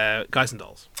Guys and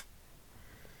Dolls.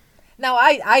 Now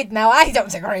I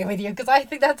don't agree with you, because I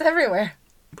think that's everywhere.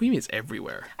 What do you mean it's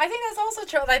everywhere? I think that's also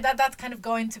true. Like that's kind of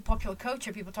going to popular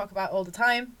culture. People talk about it all the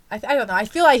time. I don't know. I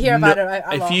feel I hear about it a lot.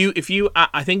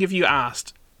 I think if you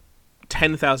asked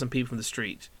 10,000 people from the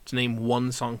street to name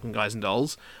one song from Guys and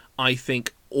Dolls, I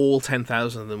think all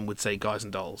 10,000 of them would say Guys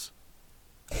and Dolls.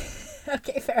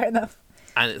 Okay, fair enough.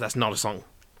 And that's not a song,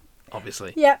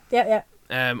 obviously. Yeah.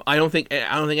 I don't think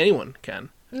anyone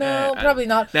can. No, probably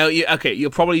not. Now, you'll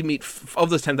probably meet of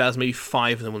those 10,000, maybe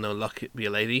 5 of them will know "Luck Be a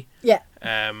Lady." Yeah.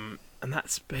 And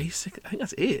that's basic. I think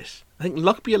that's it. I think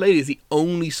 "Luck Be a Lady" is the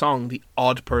only song the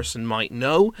odd person might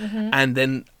know, and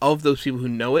then of those people who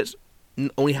know it,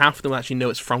 only half of them actually know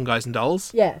it's from Guys and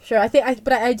Dolls. Yeah, sure. I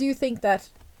do think that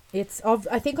it's of.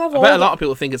 I think of all. I bet a lot of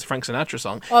people think it's a Frank Sinatra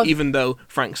song, even though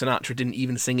Frank Sinatra didn't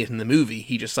even sing it in the movie.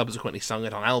 He just subsequently sung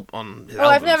it on his albums.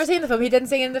 I've never seen the film. He didn't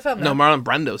sing it in the film. No, Marlon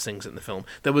Brando sings it in the film.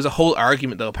 There was a whole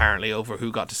argument though, apparently, over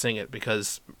who got to sing it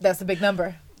because that's a big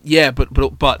number. Yeah, but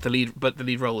the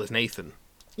lead role is Nathan.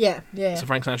 Yeah. So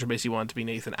Frank Sinatra basically wanted to be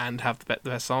Nathan and have the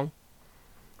best song.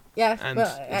 Yeah, and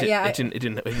it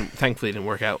didn't. Thankfully, it didn't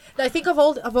work out. I think of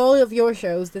all of your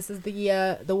shows, this is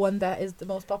the one that is the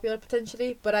most popular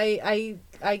potentially. But I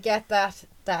get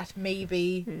that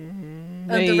maybe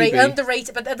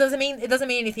underrated, but it doesn't mean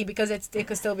anything because it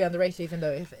could still be underrated even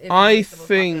though I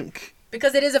think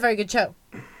because it is a very good show.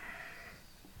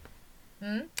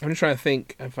 I'm just trying to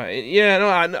think if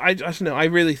I just know I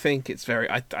really think it's very.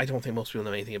 I don't think most people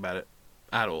know anything about it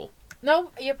at all.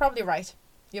 No, you're probably right.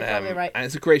 You're probably right. And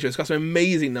it's a great show. It's got some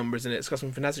amazing numbers in it. It's got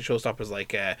some fantastic showstoppers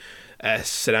like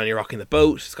Sit Down, You're Rocking the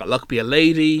Boat. It's got Luck Be a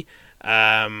Lady.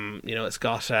 It's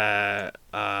got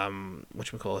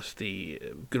whatchamacallit, the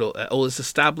good old Oldest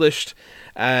Established.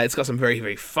 It's got some very,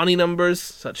 very funny numbers,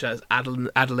 such as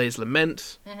Adelaide's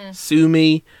Lament, Sue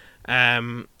Me.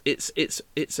 It's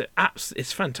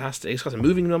fantastic. It's got some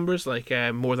moving numbers like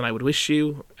More Than I Would Wish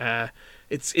You.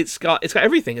 It's got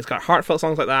everything. It's got heartfelt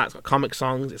songs like that. It's got comic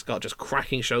songs. It's got just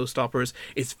cracking showstoppers.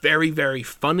 It's very, very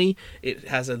funny. It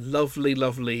has a lovely,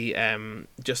 lovely it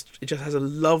just has a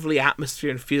lovely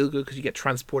atmosphere and feel good because you get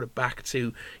transported back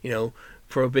to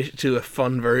Prohibition, to a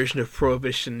fun version of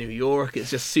Prohibition New York. It's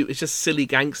just silly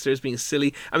gangsters being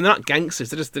silly. I mean, they're not gangsters.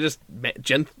 They're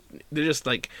just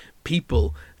like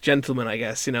people, gentlemen, I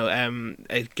guess.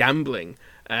 Gambling.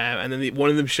 And then one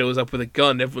of them shows up with a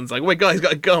gun. Everyone's like, "Oh my god, he's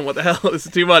got a gun! What the hell? This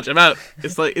is too much. I'm out."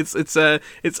 It's like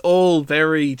it's all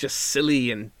very just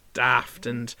silly and daft,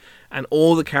 and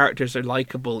all the characters are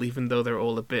likable, even though they're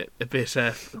all a bit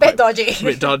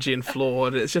dodgy and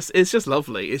flawed. It's just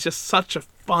lovely. It's just such a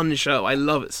fun show. I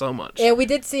love it so much. Yeah, we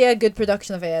did see a good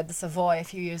production of it at the Savoy a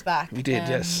few years back. We did,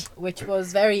 yes. Which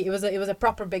was it was a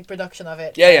proper big production of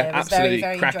it. Yeah, it was absolutely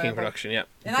very, very cracking enjoyable. production. Yeah.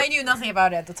 And I knew nothing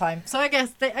about it at the time, so I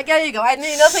guess there you go. I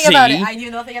knew nothing about it. I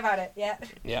knew nothing about it. Yeah.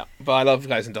 Yeah, but I love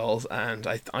Guys and Dolls, and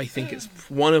I think it's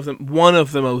one of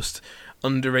the most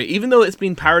underrated, even though it's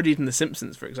been parodied in The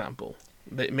Simpsons, for example,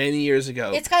 but many years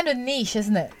ago. It's kind of niche,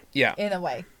 isn't it? Yeah. In a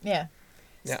way, yeah.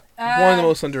 Yeah. One of the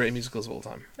most underrated musicals of all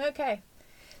time. Okay.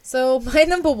 So my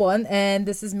number one, and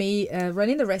this is me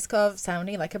running the risk of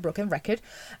sounding like a broken record,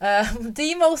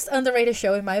 the most underrated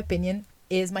show, in my opinion,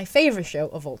 is my favorite show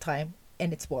of all time,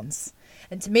 and it's Once.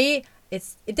 And to me,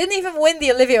 it didn't even win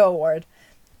the Olivia Award.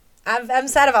 I'm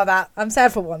sad about that. I'm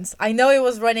sad for Once. I know it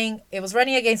was running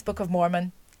against Book of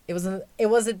Mormon. It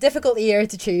was a difficult year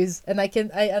to choose, and I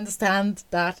understand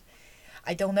that.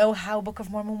 I don't know how Book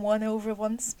of Mormon won over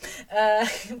Once,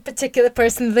 particularly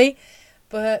personally,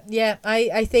 but yeah,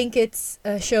 I think it's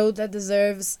a show that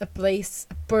deserves a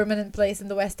permanent place in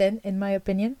the West End, in my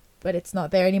opinion, but it's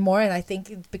not there anymore, and I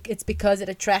think it's because it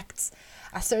attracts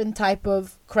a certain type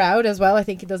of crowd as well. I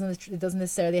think it doesn't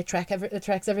necessarily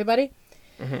attracts everybody.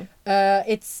 Mm-hmm.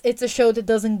 It's a show that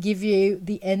doesn't give you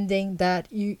the ending that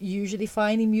you usually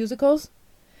find in musicals,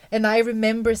 and I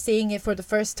remember seeing it for the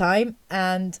first time,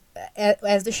 and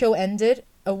as the show ended,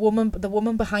 the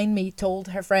woman behind me said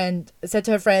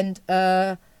to her friend,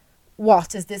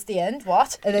 "What, is this the end?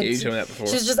 What?" And then she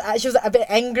was a bit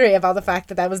angry about the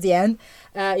fact that was the end,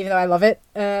 even though I love it.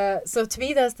 So to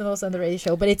me, that's the most underrated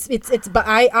show. But it's but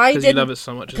I did, you love it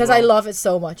so much because I love it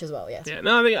so much as well. Yes. Yeah.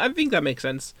 No, I think that makes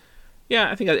sense. Yeah,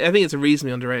 I think it's a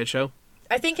reasonably underrated show.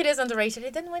 I think it is underrated.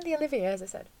 It didn't win the Olivia, as I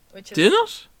said. Did it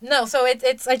not? No, so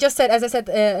it's. I just said, as I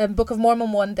said, Book of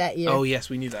Mormon won that year. Oh yes,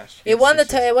 we knew that. It won the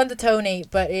Tony,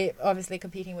 but it obviously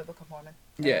competing with Book of Mormon.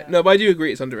 Yeah, no, but I do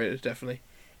agree it's underrated, definitely.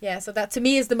 Yeah, so that to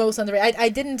me is the most underrated. I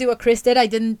didn't do what Chris did. I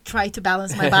didn't try to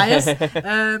balance my bias.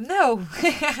 No.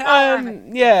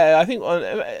 Yeah, I think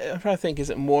I'm trying to think. Is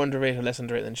it more underrated or less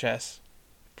underrated than Chess?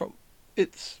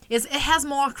 It has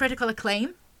more critical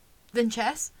acclaim than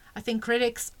Chess. I think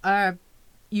critics are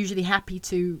usually happy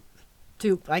to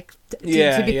be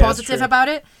Yeah, positive true. about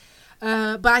it.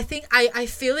 But I think I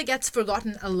feel it gets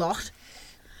forgotten a lot.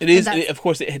 It is, And of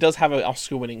course, it does have an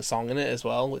Oscar-winning song in it as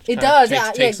well, which It kind of does, takes,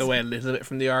 yeah, takes yeah. away a little bit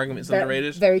from the argument. It's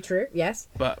underrated, Very true. Yes.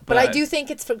 but But I do think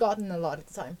it's forgotten a lot at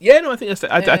the time. Yeah, no, I think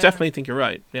I Yeah. definitely think you're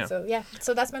right. Yeah, So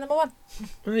that's my number one.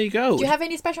 well, there you go. Do you have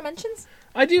any special mentions?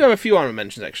 I do have a few honorable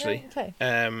mentions actually. Okay.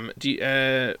 Do you,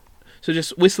 so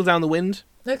just Whistle Down the Wind.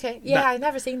 Okay. Yeah, That- I've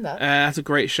never seen that. That's a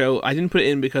great show. I didn't put it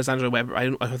in because Angela Weber. I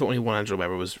thought only one Angela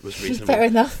Weber was reasonable. Fair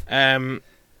enough.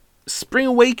 Spring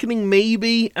Awakening,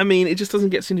 maybe. I mean, it just doesn't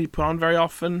get seen to be put on very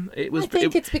often. It was. I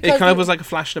think it's it because kind of was like a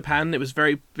flash in the pan. It was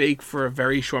very big for a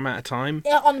very short amount of time.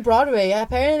 Yeah, on Broadway.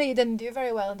 Apparently, it didn't do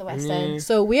very well in the West End.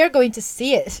 So we are going to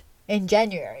see it in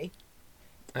January.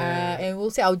 And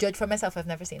we'll see. I'll judge for myself. I've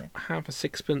never seen it. Half a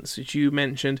Sixpence, which you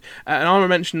mentioned. An honourable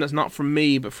mention that's not from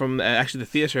me, but from actually the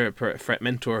theatre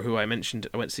mentor who I mentioned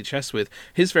I went to see chess with.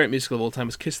 His favourite musical of all time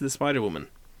was Kiss of the Spider Woman,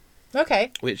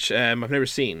 Okay. which I've never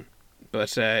seen.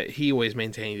 But he always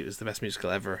maintained it was the best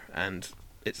musical ever, and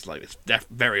it's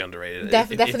very underrated.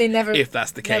 Definitely never. If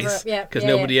that's the never- case, yeah, because yeah,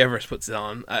 nobody ever puts it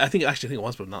on. I think it was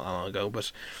put not that long ago, but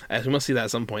we must see that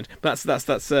at some point. But that's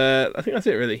I think that's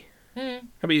it really. How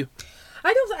about you?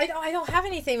 I don't have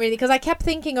anything really because I kept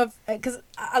thinking of because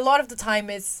a lot of the time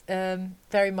is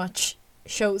very much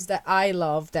shows that I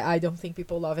love that I don't think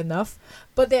people love enough,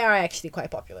 but they are actually quite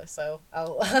popular. So I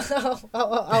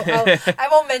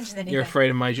won't mention anything. You're afraid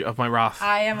of my wrath.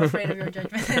 I am afraid of your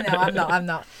judgment. No, I'm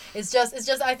not. It's just.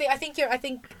 I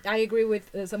think I agree with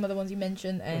some of the ones you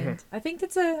mentioned, and I think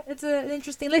it's an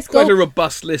interesting list. Quite a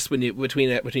robust list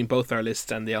between both our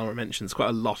lists and the honorable mentions. Quite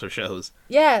a lot of shows.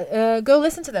 Yeah, go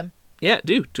listen to them. Yeah,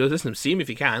 do listen to them. See them if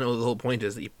you can. Well, the whole point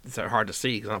is that it's hard to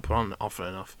see because they're not put on often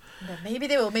enough. But maybe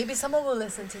they will. Maybe someone will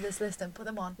listen to this list and put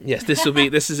them on. Yes, this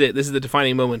is it. This is the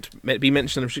defining moment. Be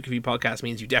mentioned on the Restricted View podcast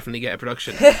means you definitely get a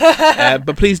production.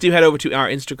 But please do head over to our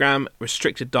Instagram,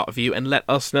 restricted.view, and let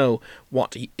us know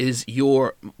what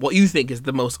you think is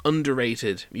the most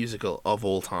underrated musical of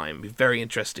all time. Be very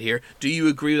interested to hear. Do you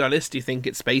agree with our list? Do you think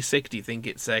it's basic? Do you think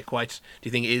it's Do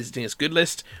you think it's a good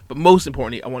list? But most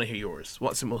importantly, I want to hear yours.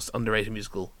 What's the most underrated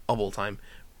musical of all time?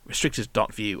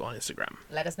 Restricted.view on Instagram.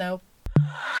 Let us know.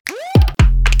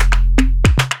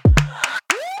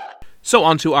 So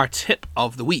on to our tip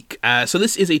of the week. So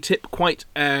this is a tip quite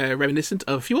reminiscent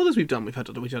of a few others we've done. We've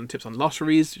done tips on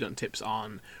lotteries, we've done tips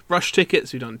on rush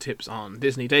tickets, we've done tips on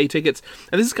Disney Day tickets,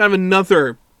 and this is kind of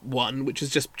another one which has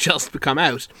just become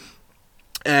out.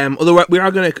 Although we are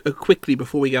going to quickly,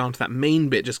 before we get on to that main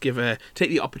bit, just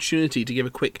take the opportunity to give a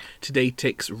quick Today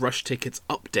Ticks Rush Tickets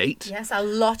update. Yes, a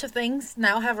lot of things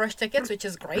now have rush tickets, which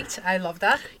is great. I love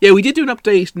that. Yeah, we did do an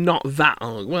update not that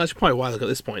long. Well, it's probably a while ago at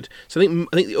this point. So I think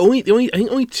the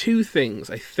only two things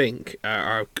I think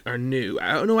are new.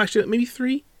 I don't know, actually, maybe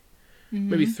three.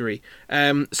 Maybe three.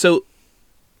 So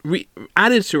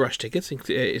added to rush tickets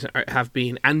have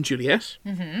been Anne Juliet,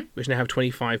 which now have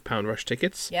 £25 rush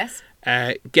tickets. Yes.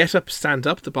 Get Up, Stand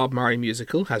Up, the Bob Marley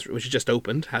musical, which has just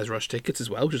opened, has rush tickets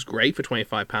as well, which is great for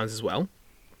 £25 as well.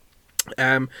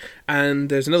 And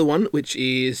there's another one, which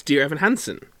is Dear Evan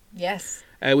Hansen. Yes.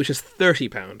 Which is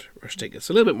 £30 rush tickets,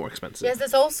 so a little bit more expensive. Yes,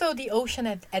 there's also The Ocean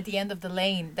at the End of the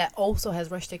Lane that also has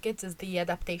rush tickets. Is the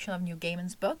adaptation of Neil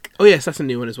Gaiman's book. Oh yes, that's a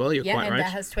new one as well. You're quite and right.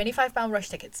 that has £25 rush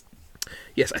tickets.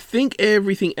 Yes, I think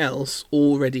everything else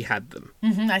already had them.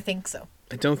 I think so.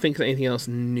 I don't think there's anything else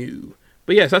new.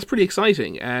 But yes, that's pretty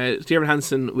exciting. Dear Evan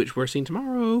Hansen, which we're seeing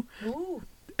tomorrow. Ooh.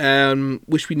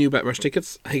 Wish we knew about rush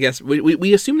tickets. I guess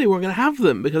we assumed they weren't going to have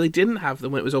them because they didn't have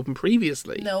them when it was open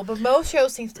previously. No, but most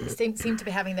shows seem to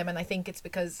be having them, and I think it's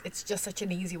because it's just such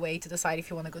an easy way to decide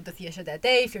if you want to go to the theatre that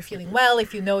day, if you're feeling well,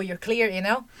 if you know you're clear,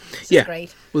 It's just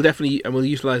great. We'll definitely we'll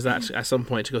utilise that at some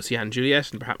point to go see Anne Juliet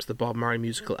and perhaps the Bob Marley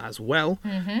musical as well.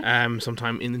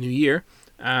 Sometime in the new year.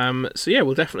 So yeah,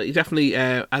 we'll definitely,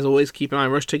 as always, keep an eye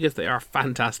on rush tickets. They are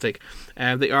fantastic.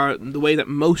 They are the way that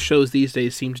most shows these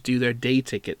days seem to do their day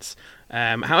tickets.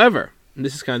 However, and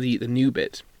this is kind of the new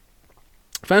bit,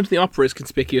 Phantom of the Opera is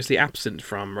conspicuously absent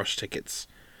from rush tickets.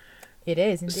 It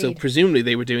is, indeed. So presumably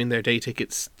they were doing their day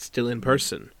tickets still in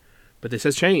person. But this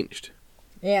has changed.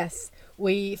 Yes.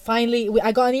 I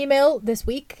got an email this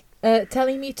week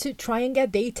telling me to try and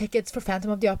get day tickets for Phantom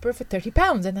of the Opera for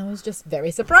 £30, and I was just very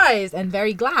surprised and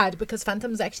very glad because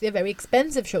Phantom is actually a very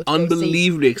expensive show to go see.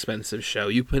 Unbelievably usually spend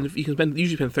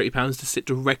 £30 to sit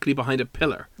directly behind a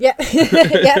pillar. Yeah.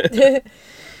 Yeah.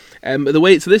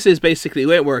 This is basically the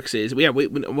way it works is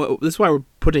this is why we're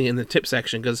putting it in the tip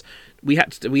section, because we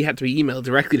had to be emailed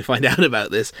directly to find out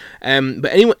about this.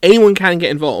 But anyone can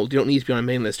get involved. You don't need to be on a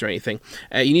mailing list or anything.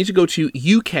 You need to go to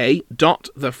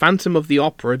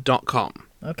uk.thephantomoftheopera.com.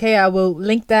 Okay, I will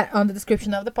link that on the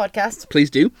description of the podcast. Please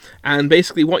do. And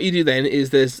basically what you do then is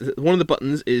there's one of the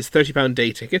buttons is £30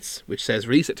 day tickets, which says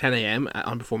release at 10 a.m.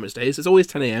 on performance days. It's always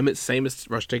 10 a.m. It's the same as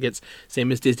Rush tickets,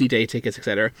 same as Disney day tickets,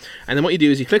 etc. And then what you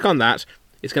do is you click on that.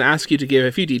 It's going to ask you to give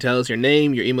a few details, your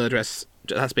name, your email address.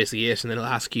 That's basically it. And then it'll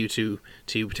ask you to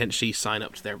potentially sign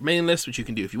up to their mailing list, which you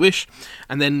can do if you wish.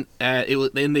 And then they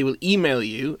will email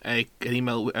you an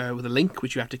email with a link,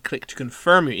 which you have to click to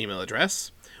confirm your email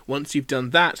address. Once you've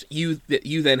done that, you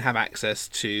then have access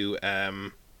to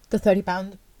the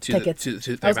 £30 tickets.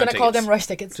 I was going to call them Rush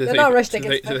tickets. They're not Rush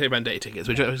tickets. To the £30 day tickets,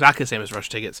 which are exactly the same as Rush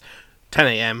tickets. 10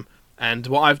 a.m. And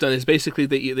what I've done is basically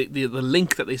the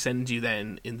link that they send you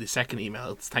then in the second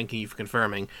email, it's thanking you for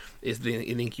confirming, is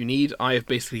the link you need. I have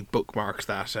basically bookmarked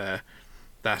that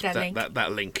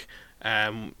link.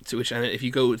 To which, and if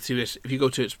you go to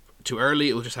it too early,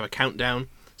 it will just have a countdown.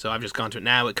 So I've just gone to it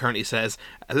now. It currently says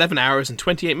 11 hours and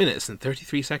 28 minutes and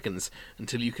 33 seconds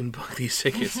until you can book these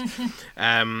tickets.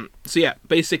 So yeah,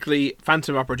 basically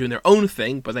Phantom Opera are doing their own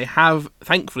thing, but they have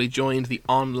thankfully joined the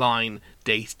online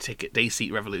day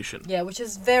seat revolution. Yeah, which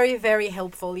is very, very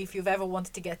helpful. If you've ever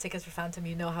wanted to get tickets for Phantom,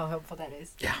 you know how helpful that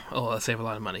is. Yeah, that'll save a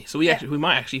lot of money. So we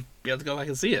might actually be able to go back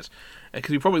and see it.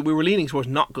 Because we were leaning towards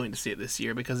not going to see it this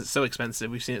year because it's so expensive.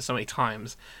 We've seen it so many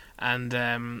times.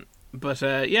 And... But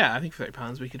yeah, I think for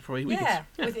 £30 we could probably...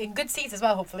 in good seats as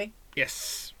well, hopefully.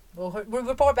 Yes. We'll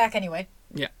report back anyway.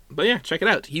 Yeah, but yeah, check it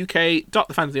out.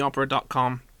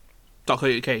 uk.thephantomoftheopera.com.co.uk,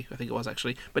 I think it was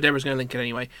actually. But Deborah's going to link it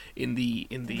anyway in the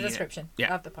description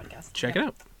of the podcast. Check it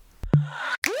out.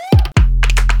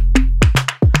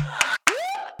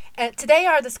 Today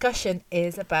our discussion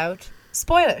is about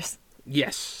spoilers.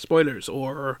 Yes, spoilers,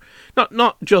 or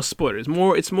not just spoilers.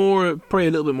 It's more probably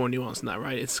a little bit more nuanced than that,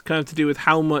 right? It's kind of to do with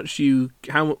how much one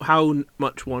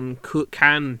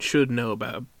should know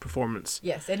about a performance.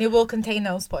 Yes, and it will contain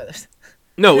no spoilers.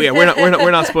 No, yeah,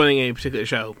 we're not spoiling any particular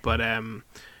show, but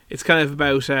it's kind of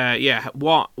about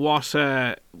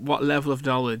what level of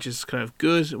knowledge is kind of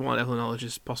good, and what level of knowledge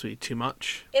is possibly too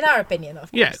much. In our opinion,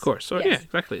 of course. Yeah, of course. So, yes. Yeah,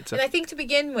 exactly. And I think to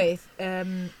begin with,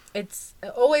 it's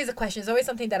always a question. It's always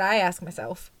something that I ask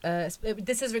myself.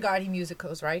 This is regarding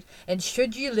musicals, right? And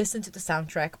should you listen to the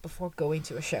soundtrack before going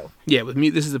to a show? Yeah,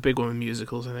 this is a big one with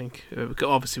musicals, I think.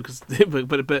 Obviously, because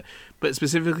but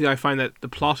specifically, I find that the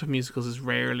plot of musicals is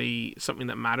rarely something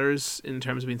that matters in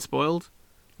terms of being spoiled.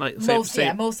 Like most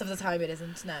of the time it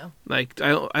isn't now. Like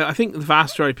I think the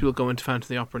vast majority of people go into Phantom of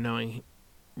the Opera knowing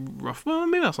well,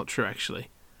 maybe that's not true actually.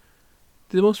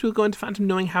 Do most people go into Phantom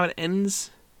knowing how it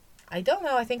ends? I don't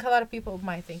know. I think a lot of people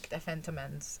might think that Phantom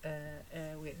ends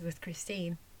with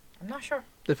Christine. I'm not sure.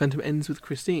 The Phantom ends with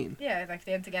Christine? Yeah, like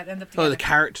they end up together. Oh, the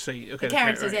characters. Okay, the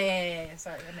characters, right. Yeah.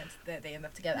 Sorry, I meant that they end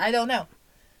up together. I don't know.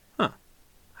 Huh.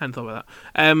 Hadn't thought about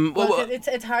that.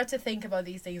 It's hard to think about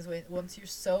these things once you're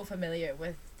so familiar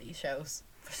with these shows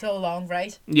for so long,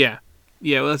 right? Yeah.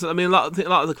 Yeah, well, a lot of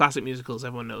the classic musicals,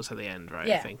 everyone knows how they end, right?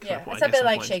 Yeah, I think. Yeah. It's a bit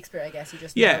like Shakespeare, I guess. You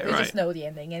just know the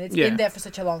ending, and it's been there for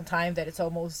such a long time that it's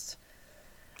almost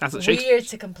weird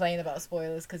to complain about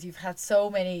spoilers because you've had so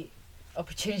many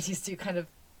opportunities to kind of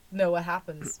know what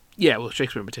happens. Yeah, well,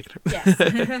 Shakespeare in particular.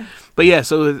 Yes. But yeah,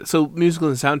 so musical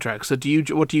and soundtrack. So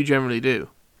what do you generally do?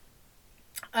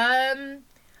 I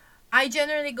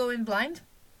generally go in blind.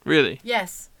 Really?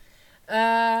 Yes.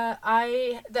 There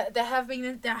have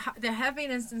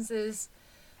been instances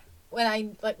where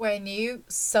I knew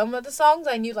some of the songs.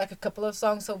 I knew like a couple of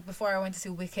songs. So before I went to see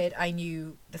Wicked, I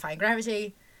knew Defying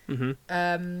Gravity.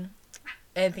 Mm-hmm.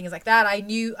 And things like that. I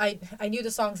knew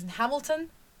the songs in Hamilton.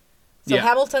 So yeah.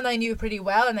 Hamilton I knew pretty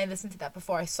well, and I listened to that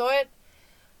before I saw it.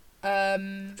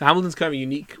 So Hamilton's kind of a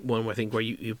unique one, I think, where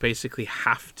you basically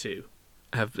have to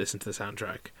have listened to the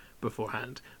soundtrack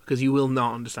beforehand because you will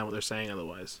not understand what they're saying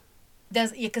otherwise.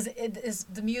 Because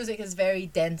the music is very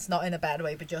dense, not in a bad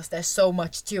way, but just there's so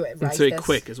much to it, right? It's very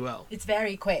quick as well. It's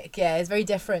very quick, yeah. It's very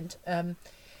different. So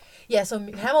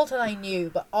Hamilton I knew,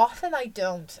 but often I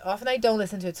don't. Often I don't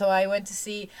listen to it. So I went to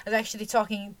see. I was actually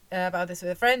talking about this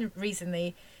with a friend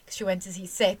recently. She went to see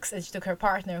Six, and she took her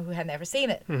partner who had never seen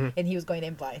it, mm-hmm. and he was going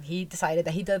in blind. He decided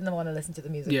that he didn't want to listen to the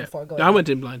music before going. I went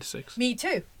in blind to Six. Me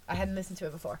too. I hadn't listened to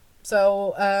it before.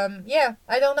 So I don't know.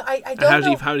 I don't know.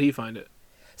 How did he find it?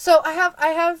 So I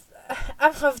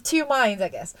have two minds, I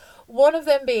guess. One of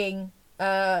them being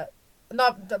not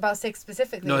about Six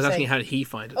specifically. No, I was asking how did he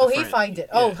find it? Oh, he find it.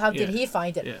 Oh, how did he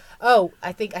find it? Yeah. Oh,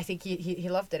 I think he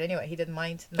loved it anyway. He didn't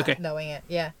mind not knowing it.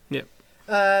 Yeah. Yeah.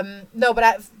 No,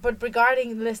 but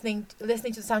regarding listening to the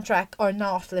soundtrack or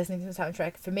not listening to the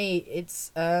soundtrack, for me,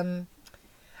 it's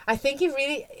I think it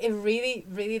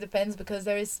really depends, because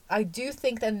I do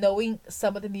think that knowing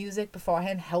some of the music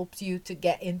beforehand helps you to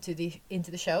get into the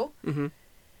show. Mm-hmm.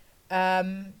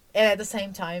 And at the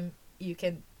same time, you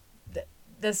can.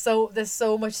 There's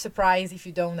so much surprise if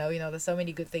you don't know. There's so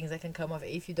many good things that can come of it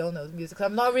if you don't know the music. So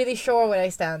I'm not really sure where I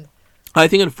stand. I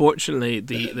think, unfortunately,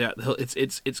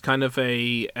 it's kind of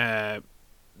a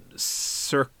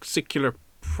circular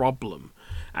problem.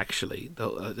 Actually,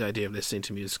 the idea of listening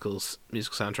to musical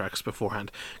soundtracks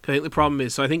beforehand. 'Cause I think the problem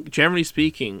is, so I think generally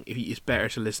speaking, it's better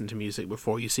to listen to music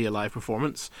before you see a live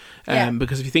performance.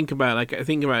 Because if you think about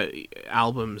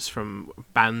albums from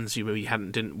bands you maybe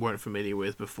weren't familiar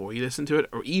with before you listened to it,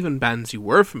 or even bands you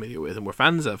were familiar with and were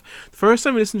fans of, the first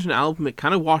time you listen to an album, it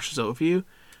kind of washes over you.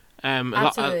 A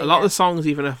lot of the songs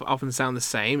even often sound the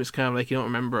same. It's kind of like you don't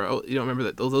remember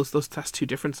that that's two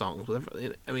different songs.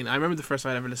 I mean, I remember the first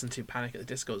time I ever listened to Panic at the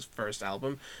Disco's first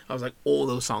album. I was like, all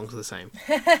those songs are the same.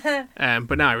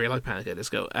 But now I really like Panic at the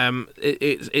Disco.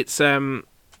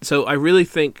 So I really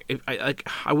think I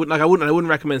wouldn't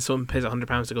recommend someone pays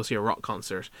 £100 to go see a rock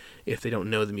concert if they don't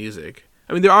know the music.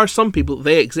 I mean, there are some people,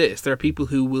 they exist. There are people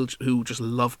who just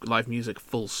love live music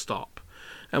full stop,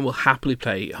 and will happily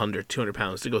pay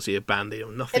 £100-200 to go see a band they know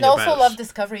nothing about. And also love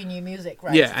discovering new music,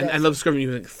 right? Yeah, and love discovering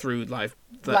music through live.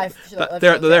 They're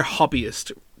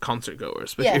hobbyist concert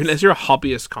goers. But unless you're a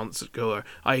hobbyist concert goer,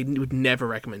 I would never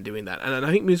recommend doing that. And I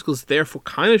think musicals therefore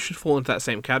kind of should fall into that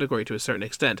same category to a certain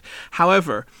extent.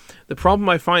 However, the problem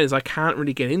I find is I can't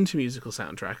really get into musical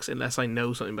soundtracks unless I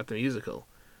know something about the musical.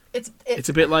 It's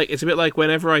a bit like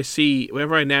whenever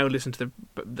I now listen to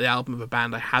the album of a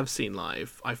band I have seen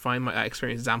live, I find my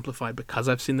experience is amplified because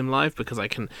I've seen them live, because I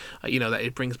can, that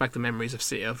it brings back the memories of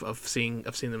seeing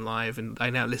them live, and I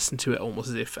now listen to it almost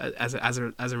as if as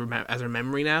a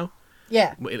memory now.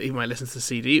 Yeah. Even when I listen to the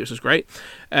CD, which is great.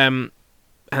 And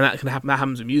that can happen. That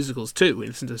happens with musicals too. When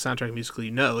you listen to the soundtrack of a musical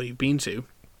you've been to,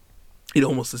 it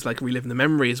almost is like reliving the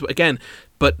memories again.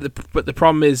 But the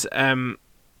problem is.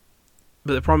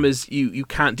 But the problem is you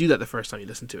can't do that the first time you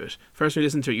listen to it. First time you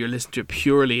listen to it, you're listening to it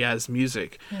purely as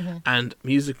music. Mm-hmm. And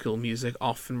musical music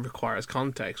often requires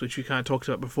context, which we kind of talked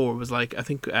about before. It was like, I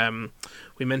think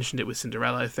we mentioned it with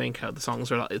Cinderella, I think, how the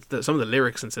songs are, some of the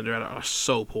lyrics in Cinderella are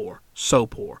so poor.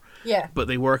 Yeah. But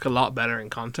they work a lot better in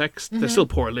context. Mm-hmm. They're still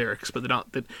poor lyrics, but they're not,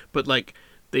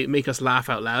 they make us laugh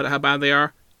out loud at how bad they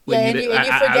are. And you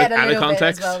forget a little bit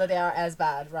as well that they are as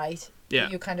bad, right? Yeah.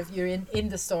 You're in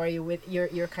the story with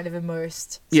you're kind of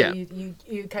immersed. So yeah.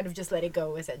 You kind of just let it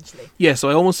go, essentially. Yeah, so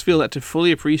I almost feel that to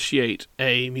fully appreciate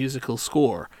a musical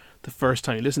score, the first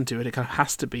time you listen to it, it kind of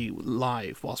has to be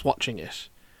live whilst watching it.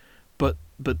 But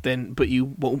you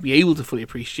won't be able to fully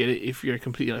appreciate it if you're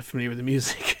completely unfamiliar with the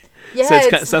music. Yeah, so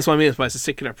that's what I mean. It's a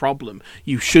secular problem.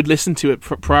 You should listen to it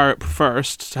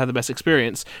first to have the best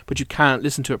experience, but you can't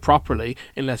listen to it properly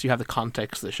unless you have the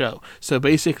context of the show. So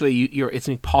basically, it's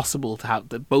impossible to have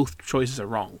that. Both choices are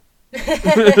wrong.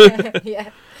 Yeah.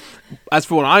 As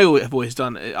for what I have always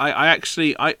done,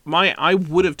 I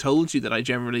would have told you that I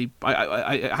generally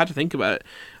I had to think about it.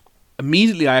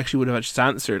 Immediately, I actually would have just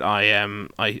answered. I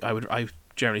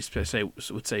generally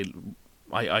would say.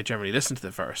 I generally listen to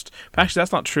the first. But actually,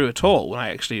 that's not true at all when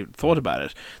I actually thought about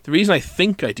it. The reason I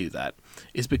think I do that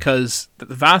is because the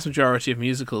vast majority of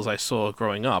musicals I saw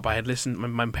growing up, I had listened.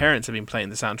 My parents had been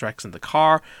playing the soundtracks in the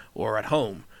car or at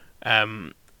home,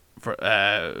 while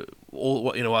I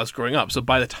was growing up. So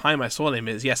by the time I saw Les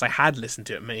Mis, yes, I had listened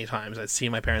to it many times. I'd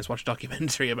seen my parents watch a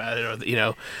documentary about it, or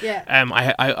Yeah.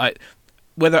 I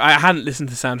whether I hadn't listened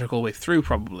to the soundtrack all the way through,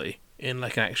 probably in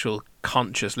like an actual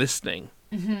conscious listening.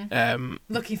 Mm-hmm.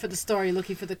 Looking for the story,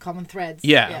 looking for the common threads.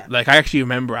 Yeah, like I actually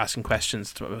remember asking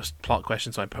questions, plot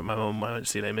questions. So I put my mum, I went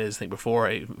to see Les Mis, I think before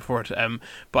it.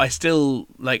 But I still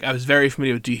I was very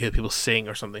familiar with Do You Hear People Sing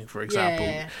or something, for example.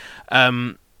 Yeah.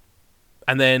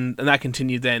 And that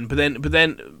continued then. But then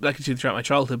that continued throughout my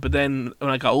childhood. But then when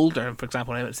I got older, for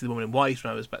example, when I went to see The Woman in White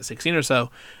when I was about 16 or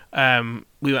so, I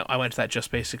went to that just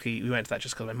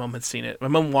because my mum had seen it. My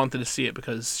mum wanted to see it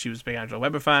because she was a big Angela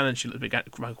Weber fan and she was a big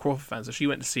Michael Crawford fan, so she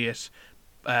went to see it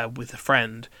with a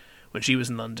friend when she was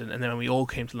in London, and then when we all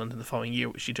came to London the following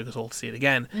year, she took us all to see it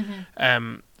again.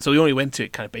 Mm-hmm. So we only went to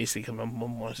it kind of basically because my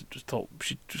mum thought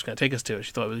she was going to take us to it.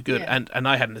 She thought it was good, yeah. and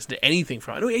I hadn't listened to anything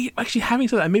from it. No, actually, having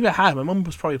said that, maybe I had. My mum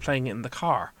was probably playing it in the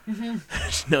car,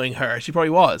 knowing her. She probably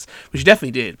was, but she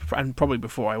definitely did, and probably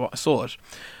before I saw it.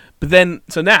 But then,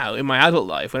 so now in my adult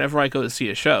life, whenever I go to see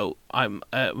a show, when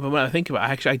I think about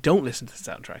it, I don't listen to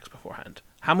the soundtracks beforehand.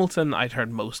 Hamilton, I'd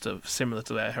heard most of, similar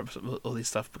to the way I heard all these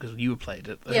stuff because you played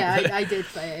it. Yeah, I did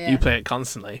play it. Yeah. You play it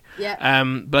constantly. Yeah.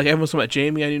 But like everyone was talking about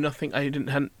Jamie, I knew nothing. I hadn't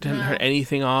heard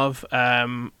anything of.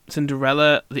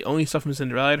 Cinderella, the only stuff from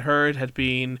Cinderella I'd heard had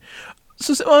been.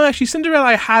 Well, actually, Cinderella,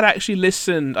 I had actually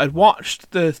listened. I'd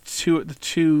watched the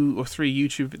two or three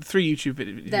YouTube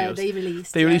videos. That they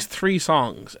released. They released 3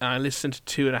 songs, and I listened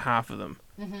to 2.5 of them.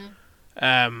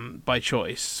 By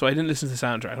choice. So I didn't listen to the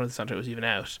soundtrack. I don't think the soundtrack was even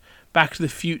out. Back to the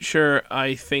Future,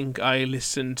 I think I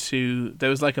listened to. There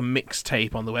was like a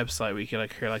mixtape on the website where you could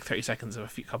like hear like 30 seconds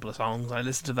of couple of songs. And I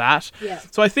listened to that. Yeah.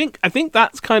 So I think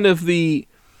that's kind of the.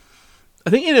 I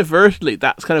think inadvertently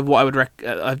that's kind of what I would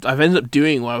I've ended up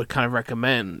doing what I would kind of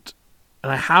recommend,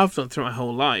 and I have done through my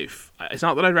whole life. It's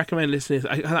not that I'd recommend listening.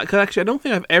 Because actually, I don't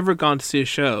think I've ever gone to see a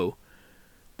show,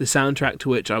 the soundtrack to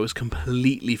which I was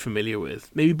completely familiar with.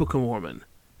 Maybe Book of Mormon.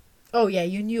 Oh yeah,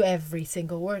 you knew every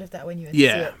single word of that when you went to see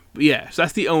it. Yeah. So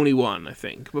that's the only one I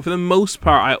think. But for the most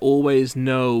part, I always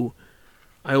know.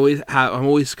 I'm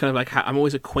always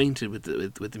acquainted with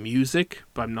the music,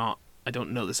 but I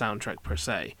don't know the soundtrack per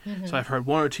se. So I've heard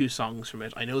 1 or 2 songs from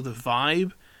it. I know the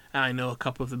vibe, and I know a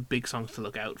couple of the big songs to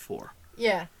look out for.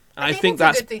 Yeah. And I think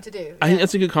that's a good thing to do. I think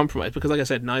that's a good compromise because, like I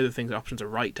said, neither thing's options are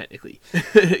right technically,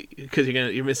 because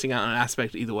you're missing out on an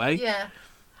aspect either way. Yeah.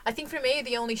 I think for me,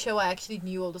 the only show I actually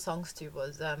knew all the songs to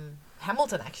was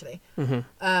Hamilton, actually, when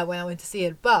I went to see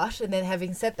it. And then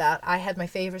having said that, I had my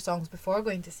favourite songs before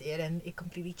going to see it, and it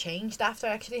completely changed after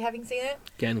actually having seen it.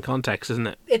 Again, context, isn't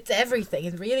it? It's everything.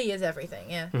 It really is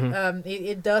everything, yeah.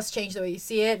 It does change the way you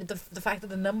see it. The fact that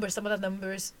some of the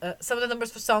numbers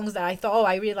for songs that I thought, oh,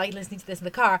 I really like listening to this in the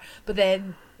car, but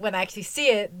then when I actually see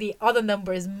it, the other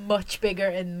number is much bigger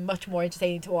and much more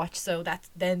entertaining to watch. So that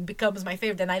then becomes my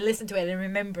favorite. Then I listen to it and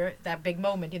remember that big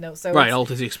moment, So right,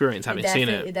 alters the experience having seen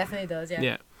it. It definitely does, yeah.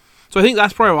 Yeah. So I think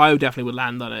that's probably why I definitely would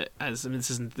land on it. As I mean,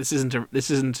 this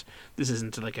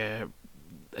isn't like a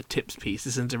tips piece.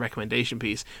 This isn't a recommendation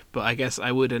piece. But I guess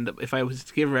I would end up, if I was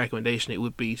to give a recommendation, it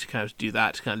would be to kind of do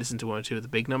that, to kind of listen to 1 or 2 of the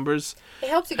big numbers. It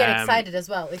helps you get excited as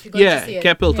well if you're going to see it.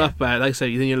 Get built up by it. Like I said,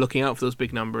 then you're looking out for those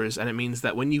big numbers, and it means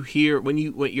that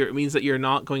it means that you're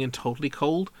not going in totally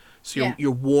cold. So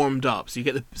you're warmed up. So you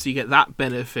get that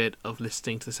benefit of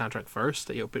listening to the soundtrack first,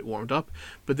 that you're a bit warmed up,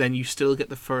 but then you still get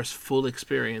the first full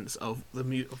experience of the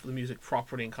music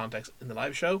properly in context in the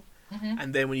live show.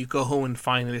 And then when you go home and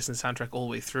finally listen to the soundtrack all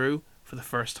the way through for the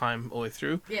first time all the way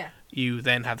through, you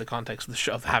then have the context of the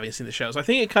show, of having seen the show. So I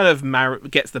think it kind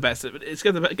of gets the best of it. It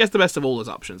gets the best of all those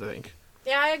options, I think.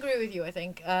 Yeah, I agree with you. I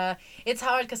think it's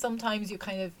hard because sometimes you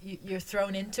kind of you're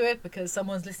thrown into it because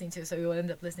someone's listening to it, so you'll end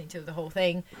up listening to the whole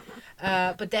thing.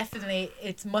 But definitely,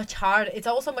 it's much harder. It's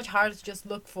also much harder to just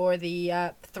look for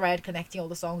the thread connecting all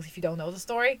the songs if you don't know the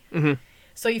story.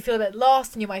 So you feel a bit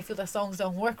lost, and you might feel the songs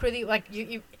don't work really. Like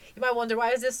you might wonder,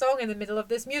 why is this song in the middle of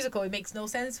this musical? It makes no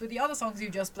sense with the other songs you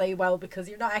just played. Well, because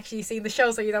you're not actually seeing the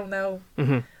show, so you don't know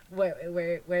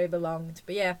where it belonged.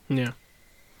 But yeah.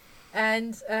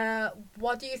 And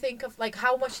what do you think of, like,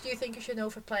 how much do you think you should know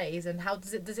for plays, and how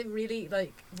does it really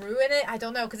like ruin it? I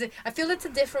don't know, because I feel it's a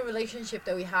different relationship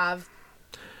that we have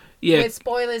with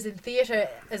spoilers in theatre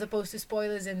as opposed to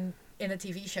spoilers in a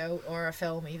TV show or a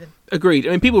film even. Agreed.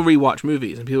 I mean, people rewatch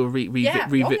movies and people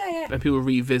and people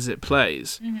revisit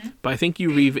plays. But I think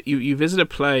you visit a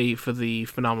play for the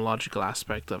phenomenological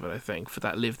aspect of it. I think for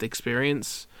that lived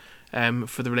experience.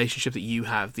 For the relationship that you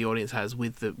have, the audience has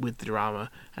with the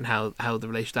drama, and how the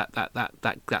relation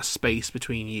that space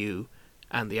between you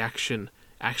and the action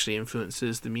actually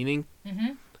influences the meaning.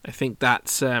 I think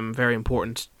that's very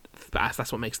important.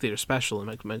 That's what makes theatre special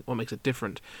and what makes it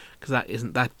different, because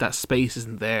that space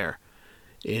isn't there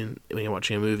when you're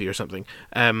watching a movie or something.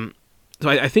 So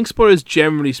I think spoilers,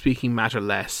 generally speaking, matter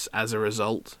less as a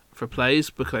result for plays,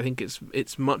 because I think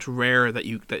it's much rarer that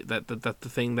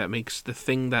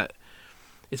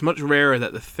it's much rarer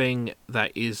that the thing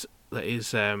that is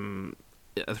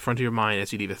at the front of your mind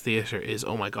as you leave a theatre is,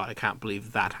 oh my god, I can't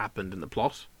believe that happened in the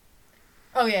plot.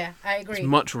 Oh yeah, I agree. It's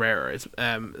much rarer. It's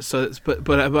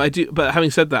but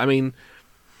having said that, I mean,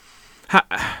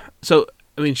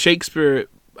 Shakespeare,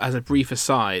 as a brief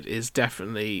aside, is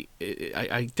definitely,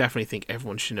 I definitely think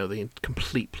everyone should know the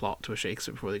complete plot to a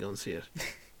Shakespeare before they go and see it.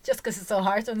 Just because it's so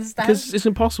hard to understand? Because it's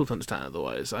impossible to understand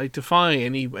otherwise. I defy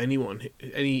anyone,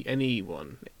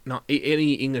 not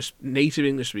any native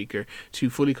English speaker, to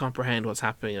fully comprehend what's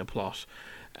happening in a plot,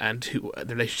 and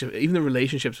the relationship, even the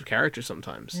relationships of characters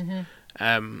sometimes.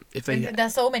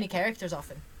 There's so many characters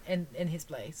often in his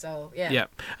play, so yeah,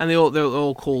 and they're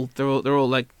all called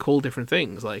different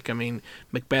things. Like, I mean,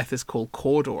 Macbeth is called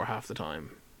Cawdor half the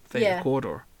time, Thane of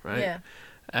Cawdor, right?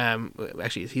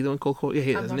 Actually, is he the one called Quoth? Yeah,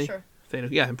 he is, I'm isn't not he? sure. Thane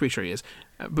of, yeah, I'm pretty sure he is.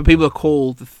 But people are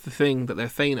called the thing that they're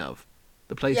Thane of.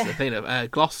 The place Yeah. they're Thane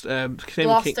of. Gloucester,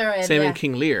 Gloucester and, same yeah. in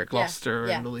King Lear, Gloucester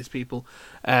Yeah. and all these people.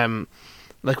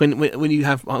 Like when you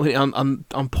have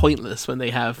on Pointless, when they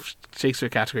have Shakespeare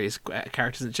categories,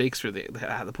 characters in Shakespeare,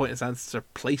 the Pointless answers are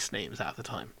place names half the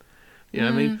time. You know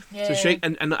what I mean? Yeah, So yeah.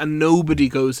 and nobody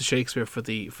goes to Shakespeare for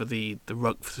the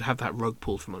rug, to have that rug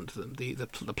pulled from under them,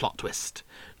 the plot twist.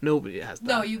 Nobody has that.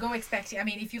 No, you go expecting. I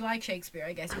mean, if you like Shakespeare,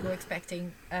 I guess you go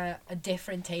expecting a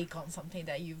different take on something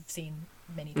that you've seen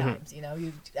many times. You know,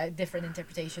 a different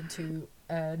interpretation to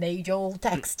an age-old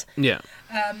text. Yeah.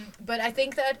 But I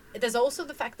think that there's also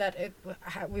the fact that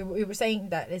we were saying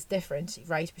that it's different,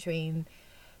 right, between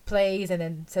plays and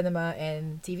then cinema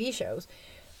and TV shows.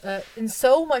 And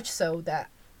so much so that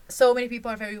so many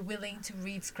people are very willing to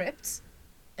read scripts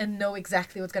and know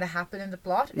exactly what's going to happen in the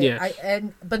plot. Yes.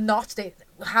 But not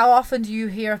how often do you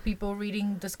hear of people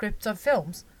reading the scripts of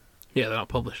films? Yeah, they're not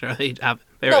published. They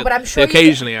But I'm sure they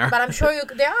occasionally are. But I'm sure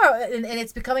they are, and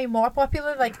it's becoming more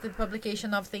popular. Like the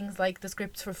publication of things like the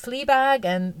scripts for Fleabag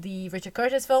and the Richard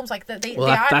Curtis films, like they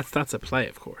are. That's a play,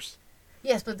 of course.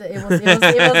 Yes, but it was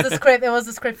the script. It was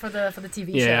the script for the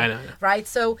TV show. Yeah, I know. Right,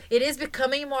 so it is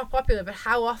becoming more popular. But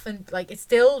how often? Like, it's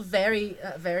still very,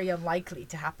 very unlikely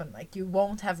to happen. Like, you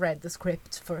won't have read the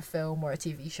script for a film or a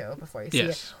TV show before you see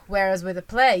it. Whereas with a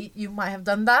play, you might have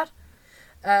done that.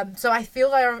 So I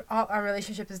feel our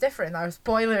relationship is different. Our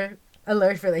spoiler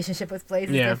alert relationship with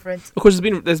plays is different. Of course,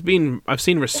 I've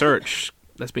seen research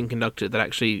that's been conducted that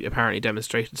actually apparently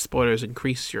demonstrated spoilers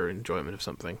increase your enjoyment of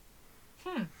something.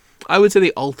 I would say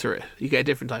they alter it. You get a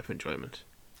different type of enjoyment.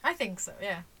 I think so,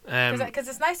 yeah. Um, Because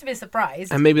it's nice to be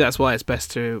surprised. And maybe that's why it's best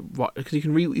to watch, because you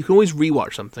can always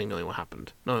rewatch something knowing what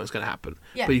happened, knowing what's going to happen.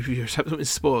 Yeah. But if you have something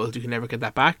spoiled, you can never get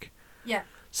that back. Yeah.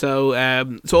 So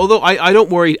although I don't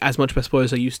worry as much about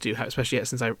spoilers as I used to, especially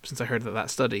since I heard that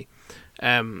study,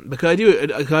 because I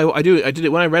did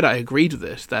it when I read it. I agreed with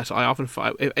it that I often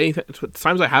find if anything,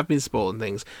 times I have been spoiled and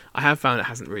things, I have found it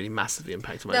hasn't really massively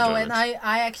impacted my enjoyment. No, and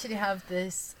I actually have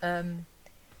this. No,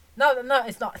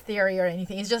 it's not a theory or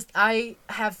anything. It's just I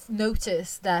have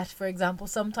noticed that, for example,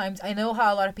 sometimes I know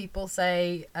how a lot of people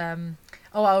say, "Oh,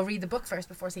 I'll read the book first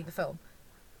before seeing the film."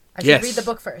 I should read the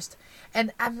book first.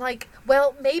 And I'm like,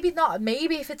 well, maybe not.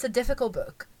 Maybe if it's a difficult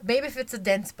book, maybe if it's a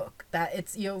dense book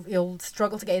that you'll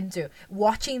struggle to get into,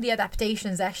 watching the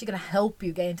adaptation is actually going to help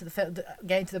you get into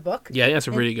the book. Yeah, that's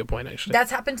a really good point, actually.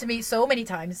 That's happened to me so many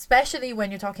times, especially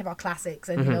when you're talking about classics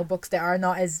and books that are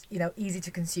not as easy to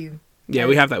consume. Yeah,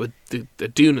 we have that with the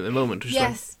Dune at the moment. Which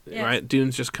Yes, is yes. right.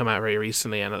 Dune's just come out very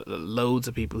recently, and loads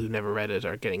of people who've never read it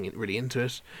are getting really into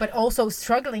it. But also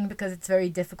struggling because it's a very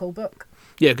difficult book.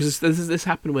 Yeah, because this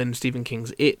happened when Stephen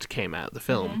King's It came out, the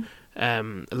film.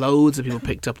 Loads of people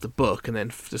picked up the book and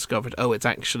then discovered, it's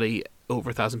actually over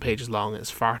 1,000 pages long. And it's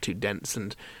far too dense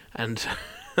and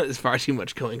there's far too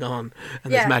much going on.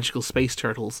 And there's magical space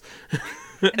turtles.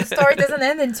 And the story doesn't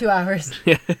end in 2 hours.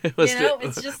 Yeah,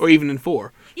 it's just, or even in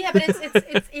 4. Yeah, but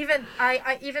it's even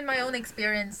I even my own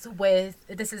experience with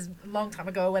this is a long time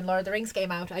ago when Lord of the Rings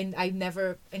came out. I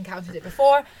never encountered it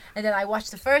before, and then I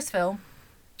watched the first film,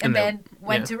 and then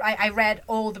I read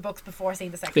all the books before seeing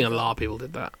the second. I think film. a lot of people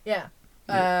did that. Yeah.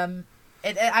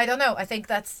 I don't know. I think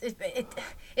that's it.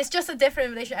 It's just a different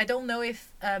relation. I don't know if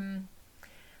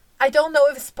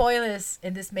spoilers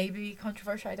in this may be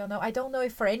controversial. I don't know. I don't know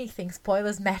if for anything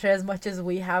spoilers matter as much as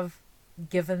we have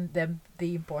given them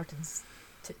the importance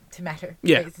to matter.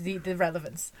 Yeah. The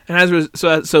relevance. And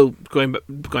so going back,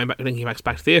 linking back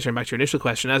to theatre and back to your initial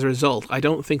question, as a result, I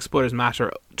don't think spoilers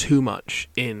matter too much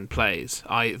in plays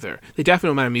either. They definitely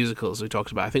don't matter in musicals, as we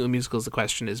talked about. I think with musicals the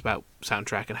question is about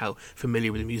soundtrack and how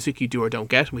familiar with the music you do or don't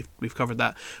get, and we've covered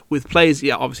that. With plays,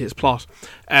 yeah, obviously it's plot.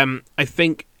 I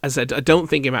think, as I said, I don't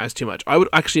think it matters too much. I would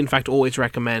actually, in fact, always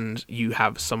recommend you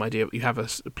have some idea. You have a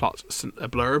plot, a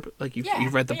blurb, like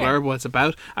you've read the blurb, what it's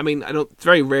about. I mean, it's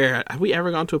very rare. Have we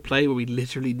ever gone to a play where we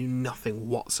literally knew nothing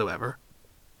whatsoever?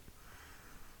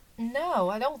 No,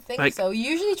 I don't think Like, so.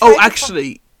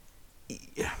 Usually.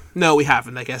 No, we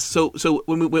haven't, I guess. So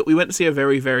when we went to see a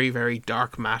very, very, very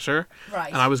dark matter,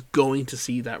 right, and I was going to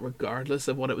see that regardless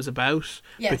of what it was about,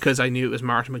 because I knew it was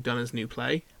Martin McDonagh's new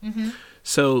play. Mm-hmm.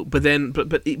 So, but then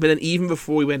even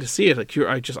before we went to see it, I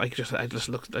just googled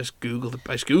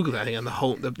that thing,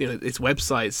 and its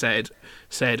website said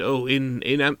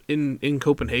in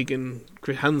Copenhagen,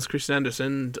 Hans Christian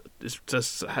Andersen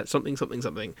just had something.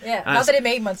 Yeah, not that it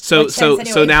made much sense anyway.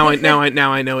 So now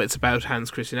I know it's about Hans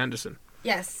Christian Andersen.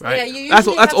 Yes, right. Yeah,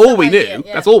 That's all we knew. Yeah.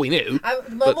 That's all we knew.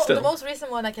 The most recent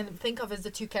one I can think of is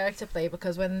the two character play,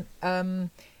 because when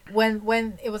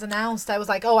when it was announced, I was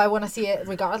like, oh, I want to see it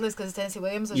regardless because it's Tennessee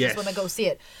Williams. I Yes. just want to go see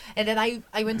it. And then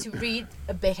I went to read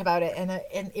a bit about it,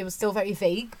 and it was still very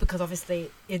vague because obviously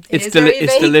it is very vague.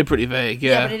 It's deliberately vague,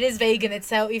 Yeah, but it is vague in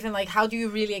itself. Even like, how do you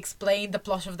really explain the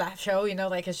plot of that show? You know,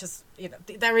 like it's just, you know,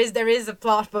 there is a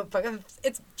plot, but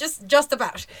it's just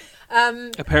about.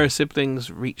 A pair of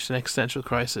siblings reach an existential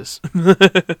crisis.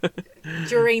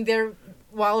 During their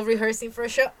while rehearsing for a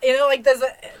show, you know, like there's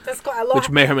quite a lot, Which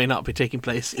may or may not be taking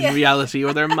place in Yeah. reality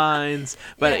or their minds.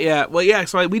 But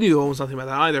so we knew almost nothing about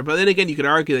that either. But then again, you could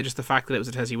argue that just the fact that it was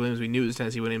a Tennessee Williams, we knew it was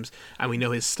Tennessee Williams, and we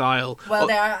know his style. Well,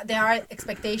 there are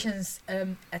expectations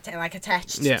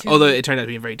attached. Yeah, to, although it turned out to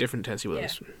be a very different Tennessee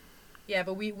Williams. Yeah,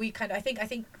 but we kind of I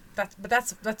think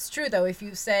that's true though. If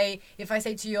I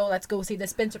say to you, oh, let's go see the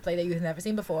Spinter play that you've never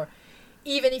seen before,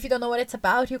 even if you don't know what it's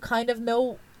about, you kind of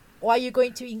know what you're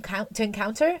going to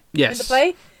encounter in the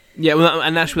play. Yeah, well,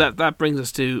 and actually that brings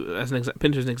us to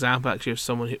Pinter's an example actually of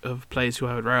someone of plays who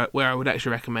I would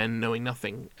actually recommend knowing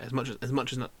nothing as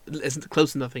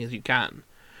close to nothing as you can.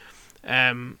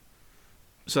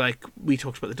 So like we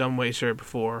talked about the Dumbwaiter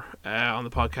before on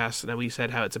the podcast, and we said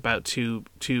how it's about two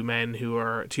men who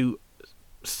are two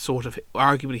sort of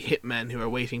arguably hitmen who are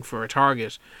waiting for a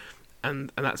target,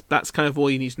 and that's kind of all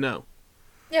you need to know.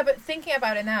 Yeah, but thinking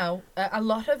about it now, a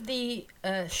lot of the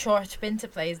short Pinter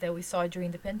plays that we saw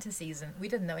during the Pinter season, we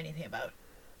didn't know anything about.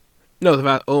 No,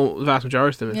 the vast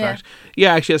majority of them, in fact.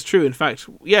 Yeah, actually, that's true. In fact,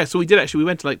 yeah. So we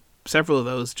went to like several of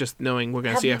those, just knowing we're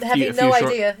going to see a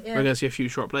few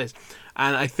short plays,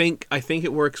 and I think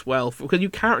it works well because you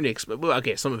can't really explain. Well,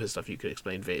 okay, some of his stuff you could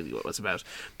explain vaguely what it's about,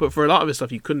 but for a lot of his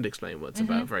stuff you couldn't explain what it's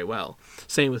about very well.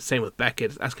 Same with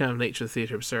Beckett. That's kind of the nature of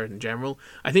Theatre Absurd in general.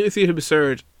 I think with Theatre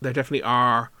Absurd there definitely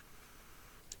are.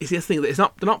 It's the thing that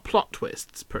they're not plot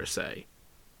twists per se.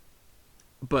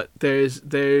 But there's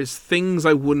things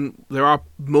there are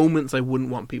moments I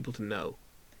wouldn't want people to know,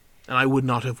 and I would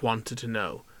not have wanted to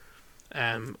know.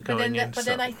 But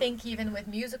then I think even with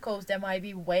musicals there might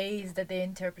be ways that they're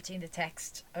interpreting the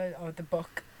text or the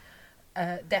book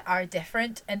that are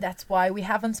different, and that's why we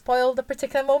haven't spoiled a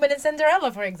particular moment in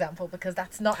Cinderella, for example, because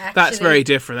that's not actually... That's very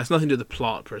different. That's nothing to do with the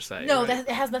plot per se. No, right? It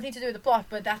has nothing to do with the plot,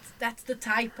 but that's the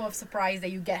type of surprise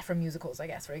that you get from musicals, I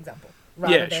guess, for example,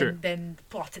 rather than the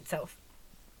plot itself.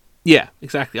 Yeah,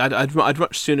 exactly. I'd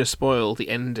much sooner spoil the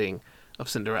ending of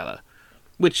Cinderella,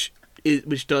 which is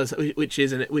an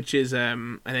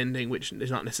ending which is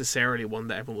not necessarily one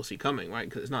that everyone will see coming, right?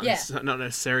 Because it's not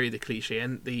necessarily the cliche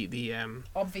and the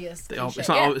obvious. It's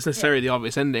not necessarily the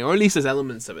obvious ending, or at least there's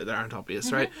elements of it that aren't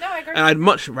obvious, right? No, I agree. And I'd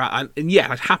much rather,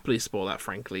 I'd happily spoil that,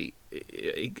 frankly.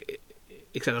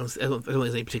 Except I don't think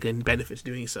there's any particular benefit to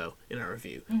doing so in our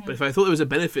review. But if I thought there was a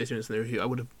benefit to doing this in the review, I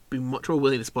would have been much more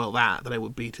willing to spoil that than I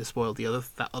would be to spoil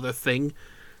that other thing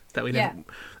that we never,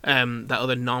 that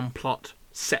other non-plot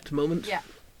set moment. Yeah.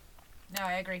 No,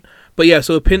 I agree. But yeah,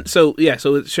 so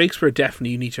with Shakespeare,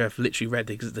 definitely you need to have literally read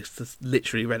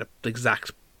the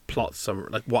exact plot summary,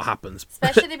 like what happens.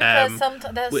 Especially because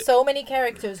there's so many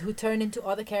characters who turn into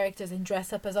other characters and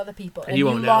dress up as other people, and you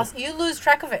lose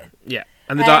track of it. Yeah.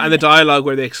 And the dialogue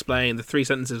where they explain the 3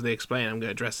 sentences they explain, I'm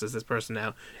going to dress as this person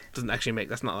now, doesn't actually make.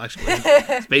 That's not actually.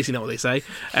 It's basically not what they say.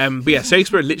 But yeah,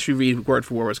 Shakespeare literally read word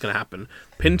for word what's going to happen.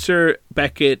 Pinter,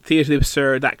 Beckett, Theatre of the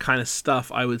Absurd, that kind of stuff.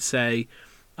 I would say,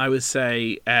 you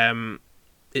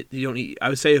don't need. I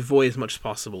would say avoid as much as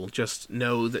possible. Just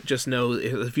know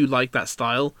if you like that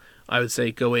style, I would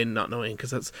say go in not knowing,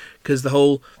 because the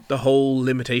whole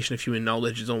limitation of human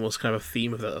knowledge is almost kind of a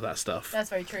theme of that stuff. That's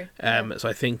very true. So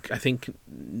I think, and I think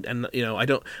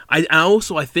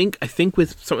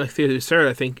with something like Theatre of the Absurd,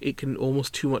 I think it can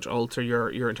almost too much alter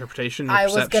your interpretation. Your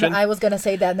perception. I was gonna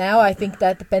say that now. I think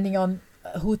that depending on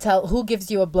who gives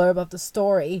you a blurb of the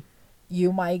story,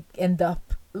 you might end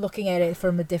up looking at it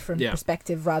from a different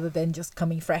perspective rather than just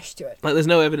coming fresh to it. Like there's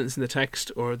no evidence in the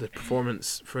text or the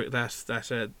performance for that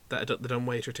the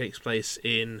Dumbwaiter takes place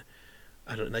in,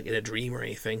 I don't like in a dream or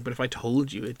anything. But if I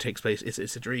told you it takes place,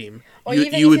 it's a dream. Or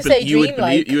you would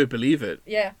believe it.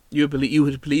 Yeah. You would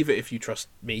believe it if you trust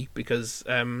me, because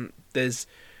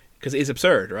because it is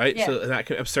absurd, right? Yeah. So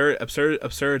that absurd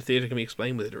theatre can be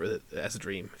explained with it as a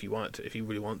dream if you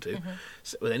really want to,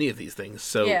 with any of these things.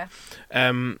 So yeah.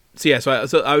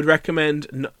 So I would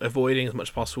recommend avoiding as much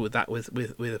as possible with that with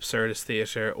absurdist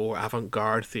theatre or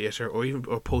avant-garde theatre or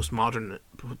postmodernism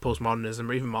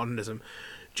or even modernism,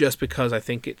 just because I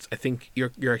think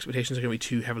your expectations are going to be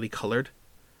too heavily coloured.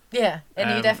 Yeah,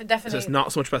 and you definitely. So it's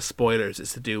not so much about spoilers;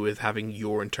 it's to do with having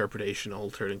your interpretation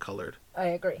altered and coloured. I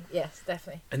agree. Yes,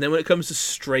 definitely. And then when it comes to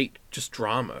straight just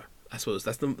drama, I suppose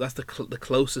that's the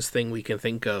closest thing we can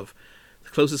think of the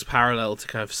closest parallel to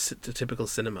kind of to typical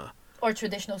cinema. Or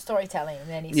traditional storytelling in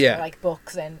any sort Yeah. of like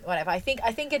books and whatever. I think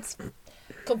it's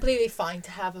completely fine to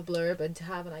have a blurb and to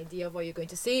have an idea of what you're going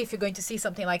to see. If you're going to see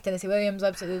something like Tennessee Williams,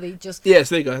 absolutely just... Yeah,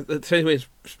 so there you go. Tennessee Williams,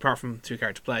 apart from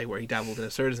two-character play, where he dabbled in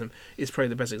absurdism, is probably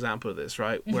the best example of this,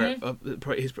 right? Where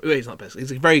he's not best.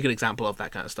 He's a very good example of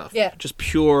that kind of stuff. Yeah. Just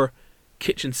pure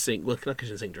kitchen sink. Well, not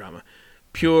kitchen sink drama.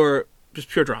 Pure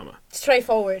drama.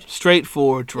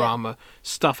 Straightforward drama.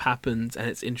 Stuff happens, and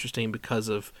it's interesting because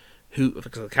of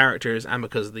the characters and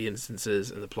because of the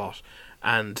instances and the plot.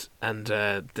 And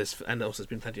also there's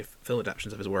been plenty of film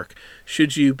adaptations of his work.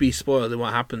 Should you be spoiled in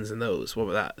what happens in those? What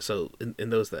about that? So in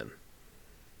those then?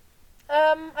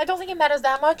 I don't think it matters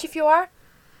that much if you are.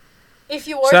 If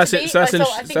you were So that's to be, it- so that's I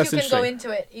interest- think that's you can go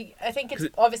interesting. into it. I think it's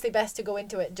obviously best to go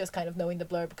into it just kind of knowing the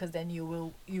blur, because then you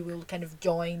will kind of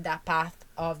join that path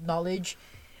of knowledge,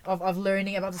 of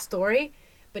learning about the story.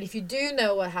 But if you do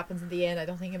know what happens in the end, I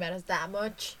don't think it matters that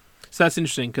much. So that's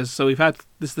interesting because we've had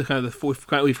this is the kind of the fourth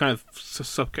we've kind of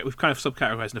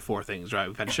subcategorized into four things, right?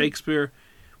 We've had Shakespeare,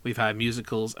 we've had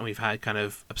musicals, and we've had kind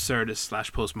of absurdist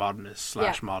 /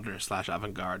 postmodernist / modernist /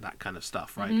 avant-garde, that kind of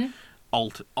stuff, right? Mm-hmm.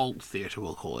 Alt theatre,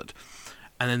 we'll call it.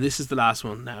 And then this is the last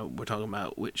one now we're talking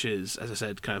about, which is, as I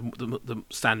said, kind of the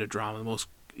standard drama, the most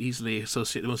easily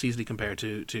compared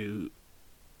to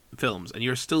films. And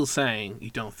you're still saying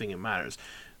you don't think it matters,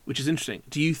 which is interesting.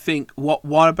 Do you think what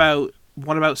about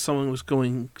someone who was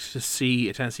going to see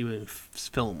a Tennessee Williams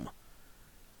film?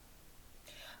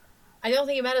 I don't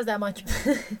think it matters that much.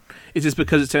 Is this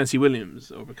because it's Tennessee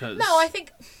Williams, or because... No, I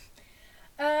think...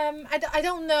 I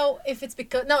don't know if it's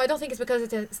because... No, I don't think it's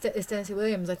because it's Tennessee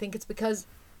Williams. I think it's because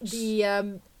the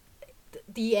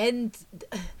end...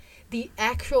 The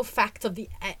actual facts of the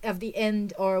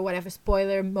end or whatever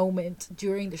spoiler moment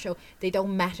during the show, they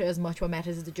don't matter as much. What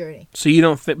matters is the journey. So you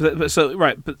don't think,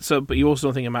 but you also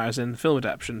don't think it matters in film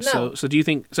adaptation. No. So do you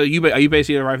think? So are you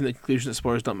basically arriving at the conclusion that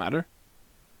spoilers don't matter?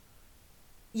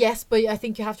 Yes, but I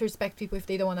think you have to respect people if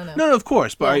they don't want to know. No, of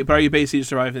course. But Yeah. are you basically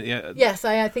just arriving at Yes,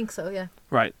 I think so. Yeah.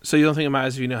 Right. So you don't think it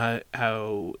matters if you know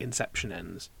how Inception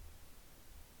ends?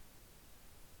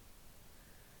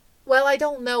 Well, I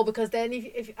don't know, because then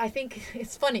if I think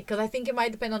it's funny, because I think it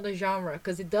might depend on the genre,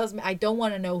 because it does. I don't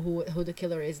want to know who the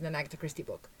killer is in an Agatha Christie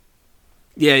book.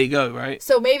 Yeah, you go, right.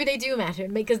 So maybe they do matter,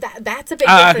 because that's a big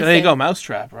difference. There you go,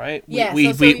 Mousetrap, right? Yeah,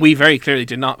 we very clearly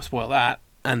did not spoil that,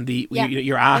 and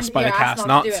you're asked And by the you're asked cast not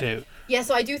not to do to. Yeah,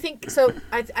 so I do think so.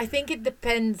 I think it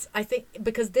depends. I think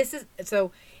because this is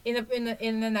so in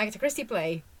an Agatha Christie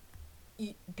play,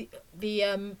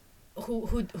 the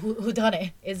who done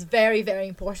it is very, very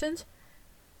important.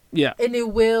 Yeah. And it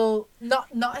will not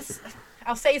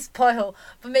I'll say spoil,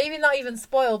 but maybe not even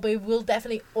spoil, but it will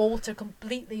definitely alter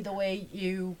completely the way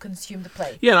you consume the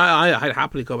play. Yeah, and I'd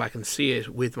happily go back and see it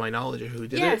with my knowledge of who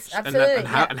did Yes, it, absolutely,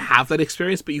 and have that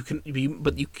experience. But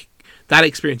that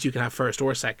experience you can have first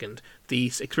or second.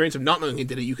 The experience of not knowing who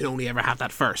did it, you can only ever have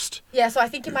that first. Yeah, so I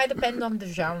think it might depend on the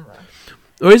genre.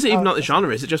 Or is it even not the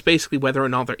genre? Is it just basically whether or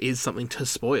not there is something to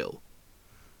spoil?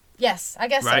 Yes, I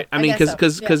guess right. so. I mean,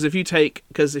 because Yeah. if you take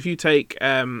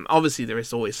obviously there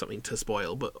is always something to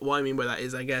spoil, but what I mean by that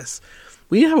is, I guess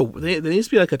there needs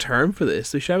to be like a term for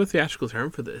this. We should have a theatrical term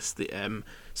for this. The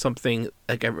something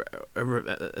like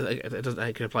it doesn't.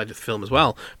 I can apply to film as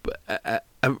well, but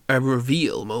a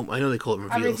reveal moment. I know they call it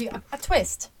reveals. A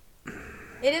twist.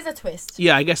 It is a twist.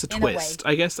 Yeah, I guess a in a twist.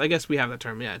 I guess we have that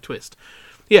term. Yeah, a twist.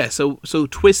 Yeah, so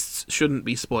twists shouldn't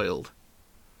be spoiled.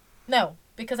 No,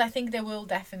 because I think they will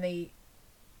definitely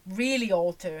really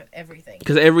alter everything.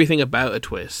 Because everything about a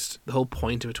twist, the whole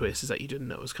point of a twist is that you didn't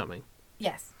know it was coming.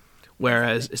 Yes.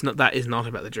 Whereas that is not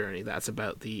about the journey. That's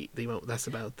about that's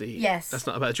about the Yes. That's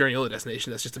not about the journey or the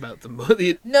destination. That's just about the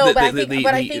No, but I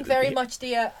think very much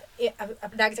the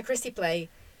Agatha Christie play,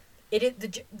 it is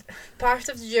part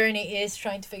of the journey is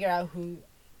trying to figure out who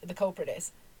the culprit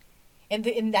is.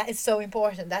 And that is so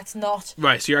important. That's not...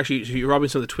 Right, so you're robbing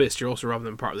some of the twist, you're also robbing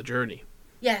them part of the journey.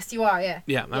 Yes, you are, yeah.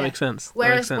 Yeah, that makes sense.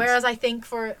 Whereas I think,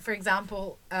 for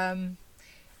example,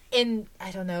 in,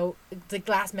 I don't know, The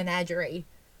Glass Menagerie,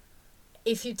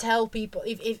 if you tell people,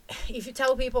 if you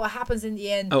tell people what happens in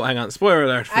the end... Oh, hang on, spoiler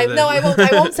alert for this. I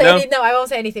won't say No? I won't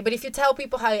say anything. But if you tell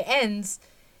people how it ends,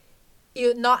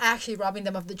 you're not actually robbing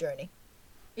them of the journey,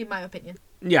 in my opinion.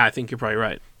 Yeah, I think you're probably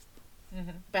right.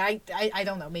 Mm-hmm. But I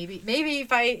don't know. Maybe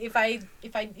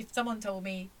if someone told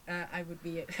me, I would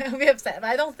be upset. But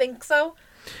I don't think so.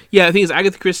 Yeah, I think it's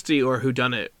Agatha Christie or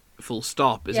Whodunit, full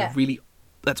stop, is Yeah.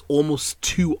 that's almost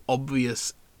too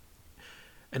obvious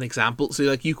an example. So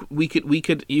like you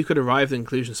could arrive at the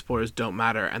conclusion spoilers don't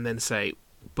matter, and then say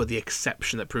but the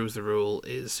exception that proves the rule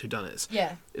is whodunits.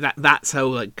 Yeah. That's how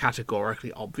like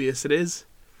categorically obvious it is.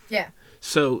 Yeah.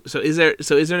 So is there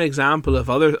an example of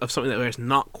something that where it's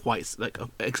not quite like an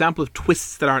example of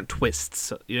twists that aren't twists?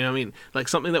 So, you know what I mean? Like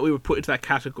something that we would put into that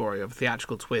category of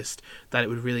theatrical twist that it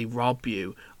would really rob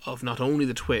you of not only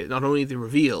the twist, not only the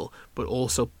reveal, but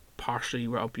also partially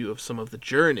rob you of some of the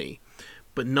journey,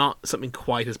 but not something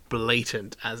quite as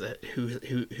blatant as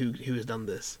who has done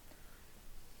this.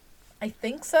 I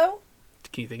think so.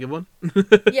 Can you think of one?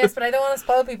 Yes, but I don't want to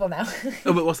spoil people now.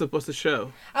 Oh, but what's the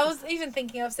show? I was even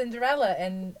thinking of Cinderella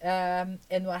and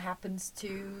what happens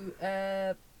to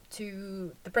the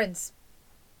prince.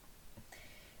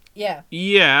 Yeah.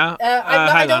 Yeah.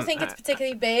 I don't think it's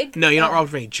particularly big. No, you're not robbed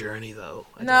of any journey though.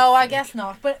 I guess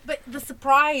not. But the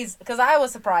surprise, because I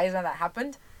was surprised when that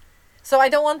happened, so I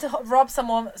don't want to rob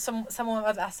someone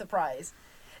of that surprise.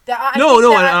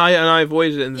 I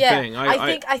avoided it in the thing.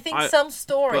 I think some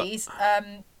stories,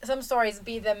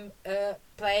 be them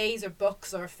plays or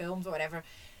books or films or whatever,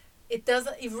 it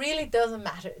really doesn't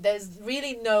matter. There's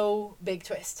really no big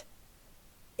twist.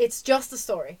 It's just a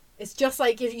story. It's just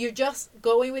like if you're just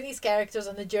going with these characters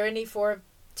on the journey for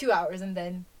 2 hours and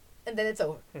then it's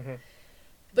over. Mm-hmm.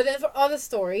 But then for other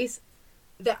stories,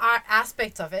 there are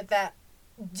aspects of it that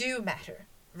do matter.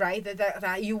 Right,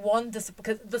 that you want this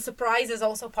because the surprise is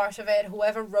also part of it.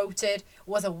 Whoever wrote it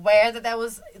was aware that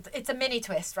was. It's a mini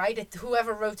twist, right?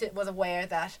 Whoever wrote it was aware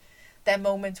that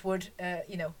moment would,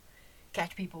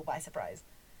 catch people by surprise.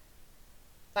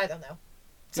 I don't know.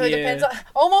 So it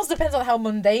almost depends on how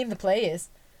mundane the play is.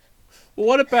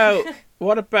 What about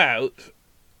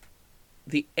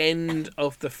the end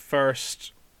of the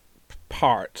first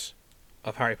part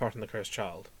of Harry Potter and the Cursed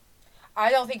Child?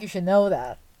 I don't think you should know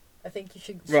that. I think you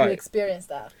should experience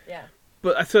that. Yeah.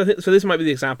 But so this might be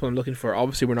the example I'm looking for.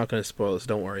 Obviously, we're not going to spoil this.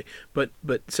 Don't worry. But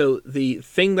so the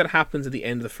thing that happens at the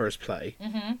end of the first play,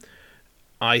 mm-hmm.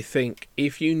 I think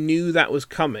if you knew that was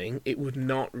coming, it would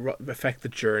not affect the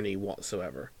journey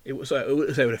whatsoever. It would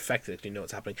affect it if you know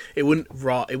what's happening. It wouldn't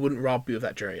rob you of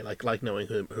that journey, like knowing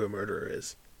who a murderer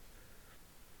is.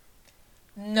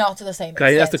 Not to the same extent.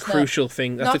 I think that's the crucial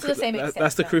thing. Not to the same extent.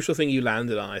 That's the crucial thing you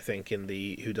landed on, I think, in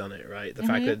the whodunit, right? The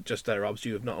fact Mm-hmm. that it robs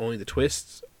you of not only the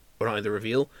twists, or not only the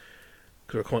reveal,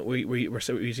 because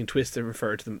we're using twists to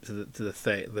refer to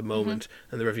the moment,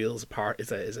 Mm-hmm. and the reveal is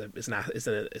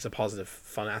a positive,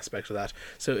 fun aspect of that.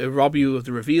 So it robs you of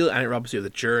the reveal, and it robs you of the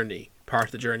journey, part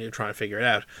of the journey of trying to figure it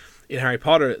out. In Harry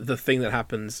Potter, the thing that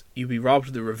happens, you'd be robbed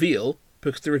of the reveal,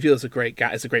 because the reveal is a great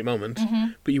moment, mm-hmm.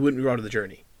 but you wouldn't be robbed of the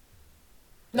journey.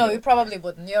 No, you probably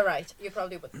wouldn't. You're right. You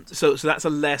probably wouldn't. So that's a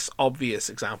less obvious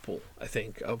example, I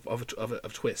think, of a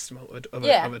twist, of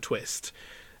a twist,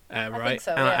 right? I think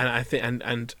so, and I think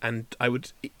and I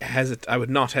would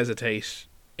not hesitate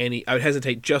I would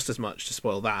hesitate just as much to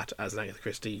spoil that as an Agatha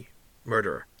Christie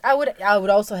murderer. I would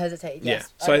also hesitate.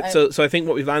 Yes. Yeah. So I think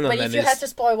what we've landed on then is. But if you had to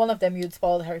spoil one of them, you'd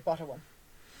spoil the Harry Potter one.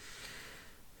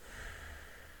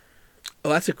 Oh,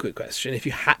 that's a good question. If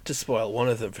you had to spoil one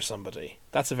of them for somebody,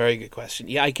 that's a very good question.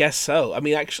 Yeah, I guess so. I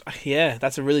mean, actually, yeah,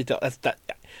 that's a really that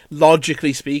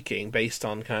logically speaking, based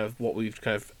on kind of what we've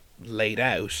kind of laid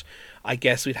out, I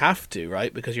guess we'd have to,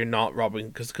 right? Because you're not robbing,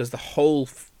 because the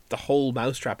whole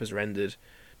mousetrap is rendered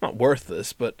not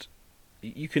worthless, but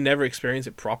you can never experience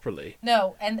it properly.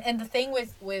 No, and the thing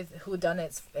with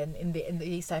whodunits in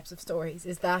these types of stories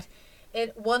is that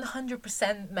it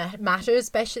 100% matters,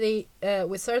 especially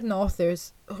with certain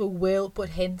authors who will put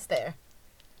hints there.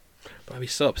 But I'd be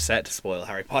so upset to spoil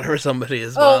Harry Potter for somebody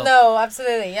as well. Oh no,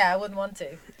 absolutely, yeah, I wouldn't want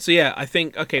to. So yeah, I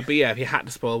think if you had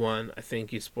to spoil one, I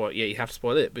think you have to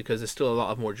spoil it, because there's still a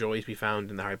lot of more joy to be found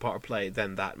in the Harry Potter play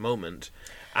than that moment,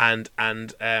 and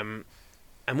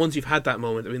once you've had that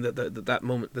moment, I mean that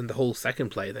moment, then the whole second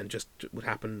play then just would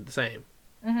happen the same.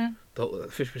 Mm-hmm. The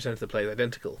 50% of the play is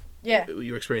identical. Yeah,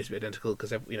 your experience would be identical,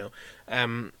 because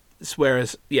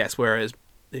whereas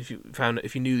if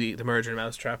you knew the murder in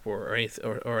Mousetrap or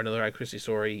another Agatha Christie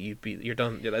story, you're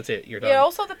done. Yeah, that's it. You're done. It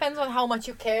also depends on how much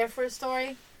you care for a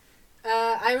story.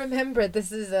 I remember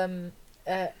this is a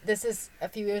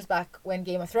few years back when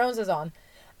Game of Thrones was on,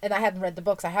 and I hadn't read the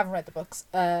books. I haven't read the books.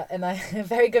 And a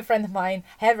very good friend of mine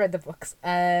had read the books,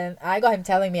 and I got him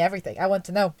telling me everything. I want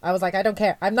to know. I was like, I don't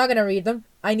care. I'm not gonna read them.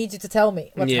 I need you to tell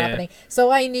me what's happening.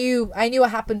 So I knew what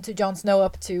happened to Jon Snow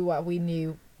up to what we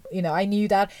knew. I knew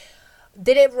that.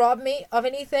 Did it rob me of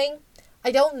anything?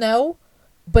 I don't know.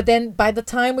 But then by the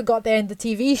time we got there in the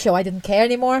TV show, I didn't care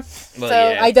anymore. Well, so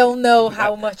yeah. I don't know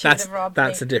how much it would have robbed me.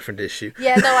 That's a different issue.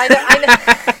 Yeah, no, I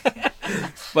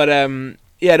know. But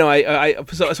yeah, no,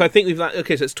 so I think we've so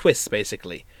it's twists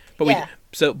basically. But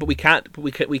Yeah.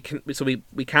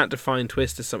 we can't define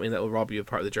twist as something that will rob you of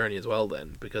part of the journey as well.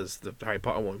 Then, because the Harry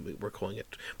Potter one, we're calling it.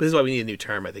 But this is why we need a new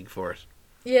term, I think, for it.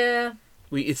 Yeah.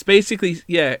 It's basically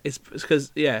it's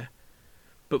because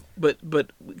but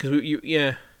because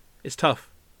it's tough.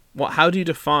 How do you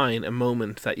define a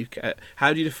moment that you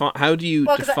how do you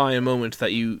define a moment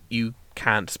that you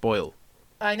can't spoil?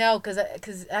 I know,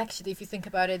 because actually, if you think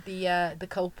about it, the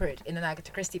culprit in an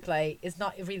Agatha Christie play is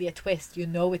not really a twist. You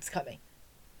know it's coming,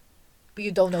 but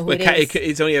you don't know who it is.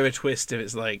 It's only ever a twist if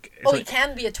it's like. It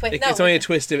can be a twist. It's only a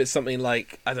twist if it's something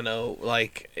like, I don't know,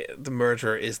 like the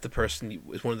murderer is the person,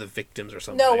 is one of the victims or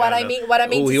something. No, what I mean Oh,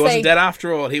 to he say, wasn't dead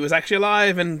after all. He was actually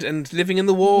alive and living in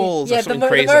the walls. Yeah, or something the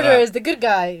crazy murderer like that. is the good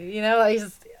guy. You know, like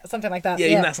something like that. Yeah,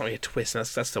 Yeah, even that's not really a twist.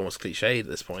 That's almost cliched at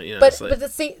this point. You know, but it's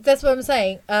like, that's what I'm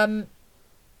saying.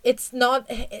 It's not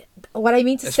what I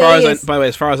mean to as say far as is. by the way,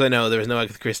 as far as I know, there is no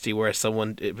Agatha Christie where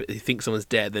he thinks someone's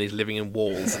dead, then he's living in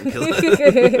walls. And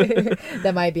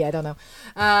There might be, I don't know.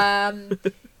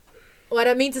 What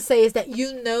I mean to say is that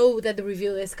you know that the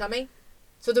reveal is coming,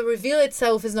 so the reveal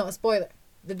itself is not a spoiler.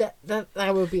 That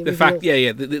will be the revealed. fact,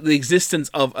 the existence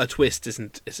of a twist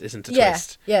isn't a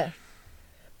twist. Yeah.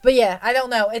 But yeah, I don't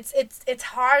know. It's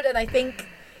hard, and I think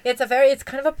it's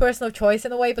kind of a personal choice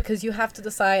in a way, because you have to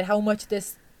decide how much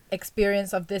this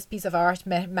experience of this piece of art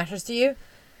matters to you,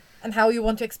 and how you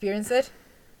want to experience it.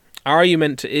 Are you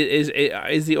meant to?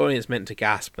 Is the audience meant to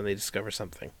gasp when they discover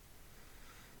something?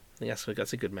 I think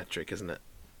that's a good metric, isn't it?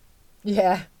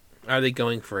 Yeah. Are they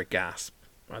going for a gasp?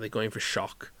 Are they going for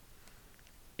shock?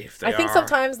 I think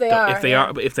sometimes they are.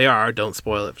 If they are, don't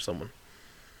spoil it for someone.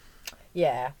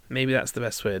 Yeah. Maybe that's the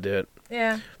best way to do it.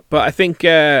 Yeah. But I think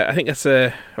that's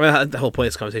the whole point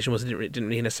of this conversation was it didn't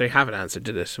really necessarily have an answer,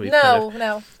 did it? So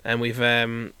No. And we've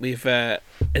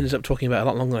ended up talking about it a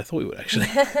lot longer than I thought we would, actually.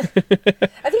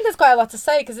 I think there's quite a lot to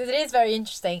say, because it is very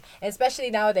interesting,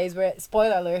 especially nowadays where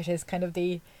spoiler alert is kind of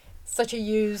such a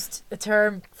used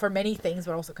term for many things,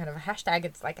 but also kind of a hashtag.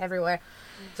 It's like everywhere.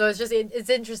 So it's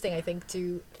interesting, I think,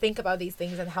 to think about these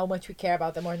things and how much we care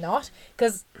about them or not.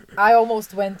 Because I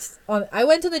went on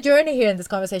a journey here in this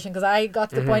conversation, because I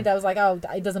got to the point that I was like, oh,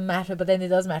 it doesn't matter, but then it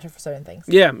does matter for certain things.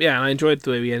 Yeah, and I enjoyed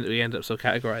the way we end up so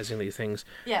categorizing these things.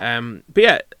 Yeah. But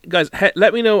yeah, guys,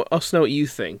 let me know what you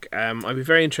think. I'd be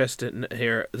very interested in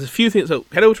here. There's a few things. So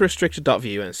head over to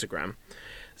restricted.view on Instagram.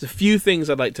 There's a few things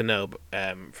I'd like to know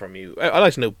from you. I'd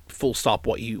like to know full stop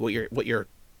what your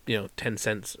 10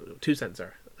 cents, 2 cents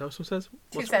are. Is that what someone says?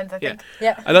 2 cents, I think.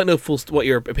 Yeah. I don't know what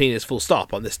your opinion is full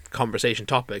stop on this conversation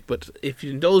topic, but if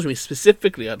you indulge me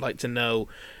specifically, I'd like to know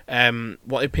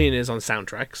what your opinion is on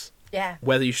soundtracks. Yeah.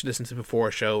 Whether you should listen to before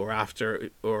a show or after,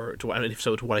 and if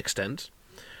so, to what extent.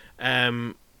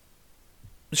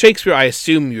 Shakespeare, I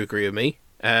assume you agree with me.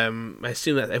 I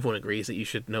assume that everyone agrees that you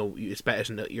should know. It's better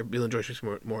to know. You'll enjoy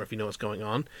Shakespeare more if you know what's going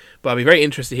on. But I'd be very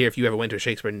interested to hear if you ever went to a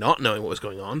Shakespeare not knowing what was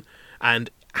going on, and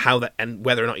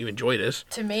whether or not you enjoyed it.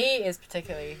 To me, is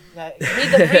particularly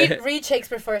read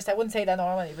Shakespeare first. I wouldn't say that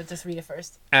normally, but just read it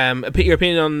first. Your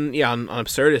opinion on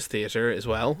absurdist theatre as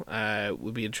well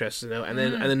would be interesting to know. And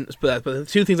then but the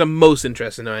two things I'm most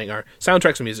interested in knowing are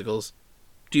soundtracks and musicals.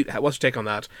 What's your take on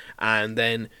that? And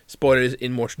then spoilers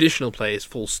in more traditional plays,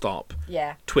 full stop.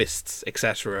 Yeah. Twists,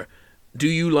 etc. Do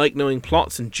you like knowing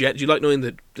plots and do you like knowing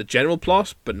the general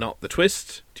plot but not the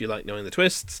twist? Do you like knowing the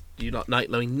twists? Do you not like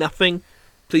knowing nothing?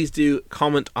 Please do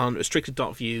comment on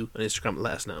restricted.view on Instagram and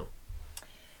let us know.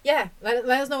 Yeah, let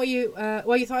us know what you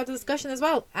thought of the discussion as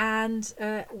well, and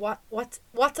what's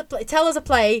a play. Tell us a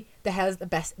play that has the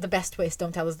best twist.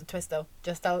 Don't tell us the twist though.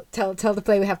 Just tell the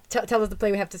play we have. Tell us the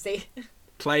play we have to see.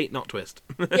 Play, not twist.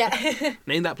 Yeah.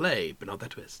 Name that play, but not that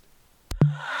twist.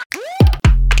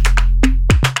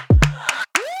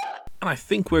 And I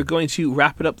think we're going to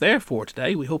wrap it up there for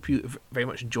today. We hope you very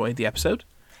much enjoyed the episode.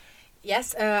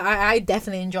 Yes, I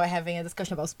definitely enjoy having a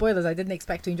discussion about spoilers. I didn't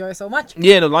expect to enjoy it so much.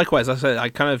 Yeah, no, likewise. I said I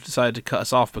kind of decided to cut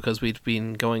us off because we'd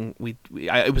been going.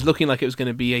 It was looking like it was going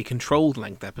to be a controlled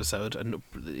length episode, and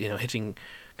hitting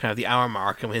kind of the hour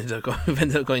mark, and we ended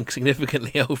up going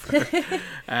significantly over.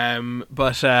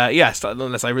 But yes,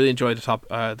 nonetheless, I really enjoyed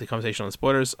the conversation on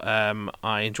spoilers.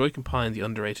 I enjoyed compiling the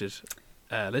underrated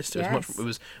list. It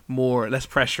was less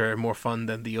pressure and more fun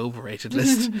than the overrated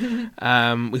list.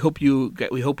 We hope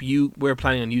we're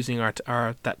planning on using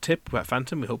that tip about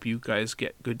Phantom. We hope you guys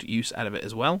get good use out of it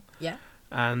as well. Yeah.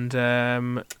 And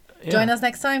join us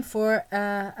next time for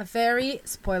a very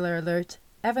spoiler alert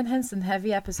Evan Henson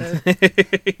heavy episode.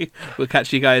 We'll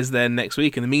catch you guys then next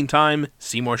week. In the meantime,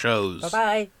 see more shows.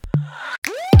 Bye bye.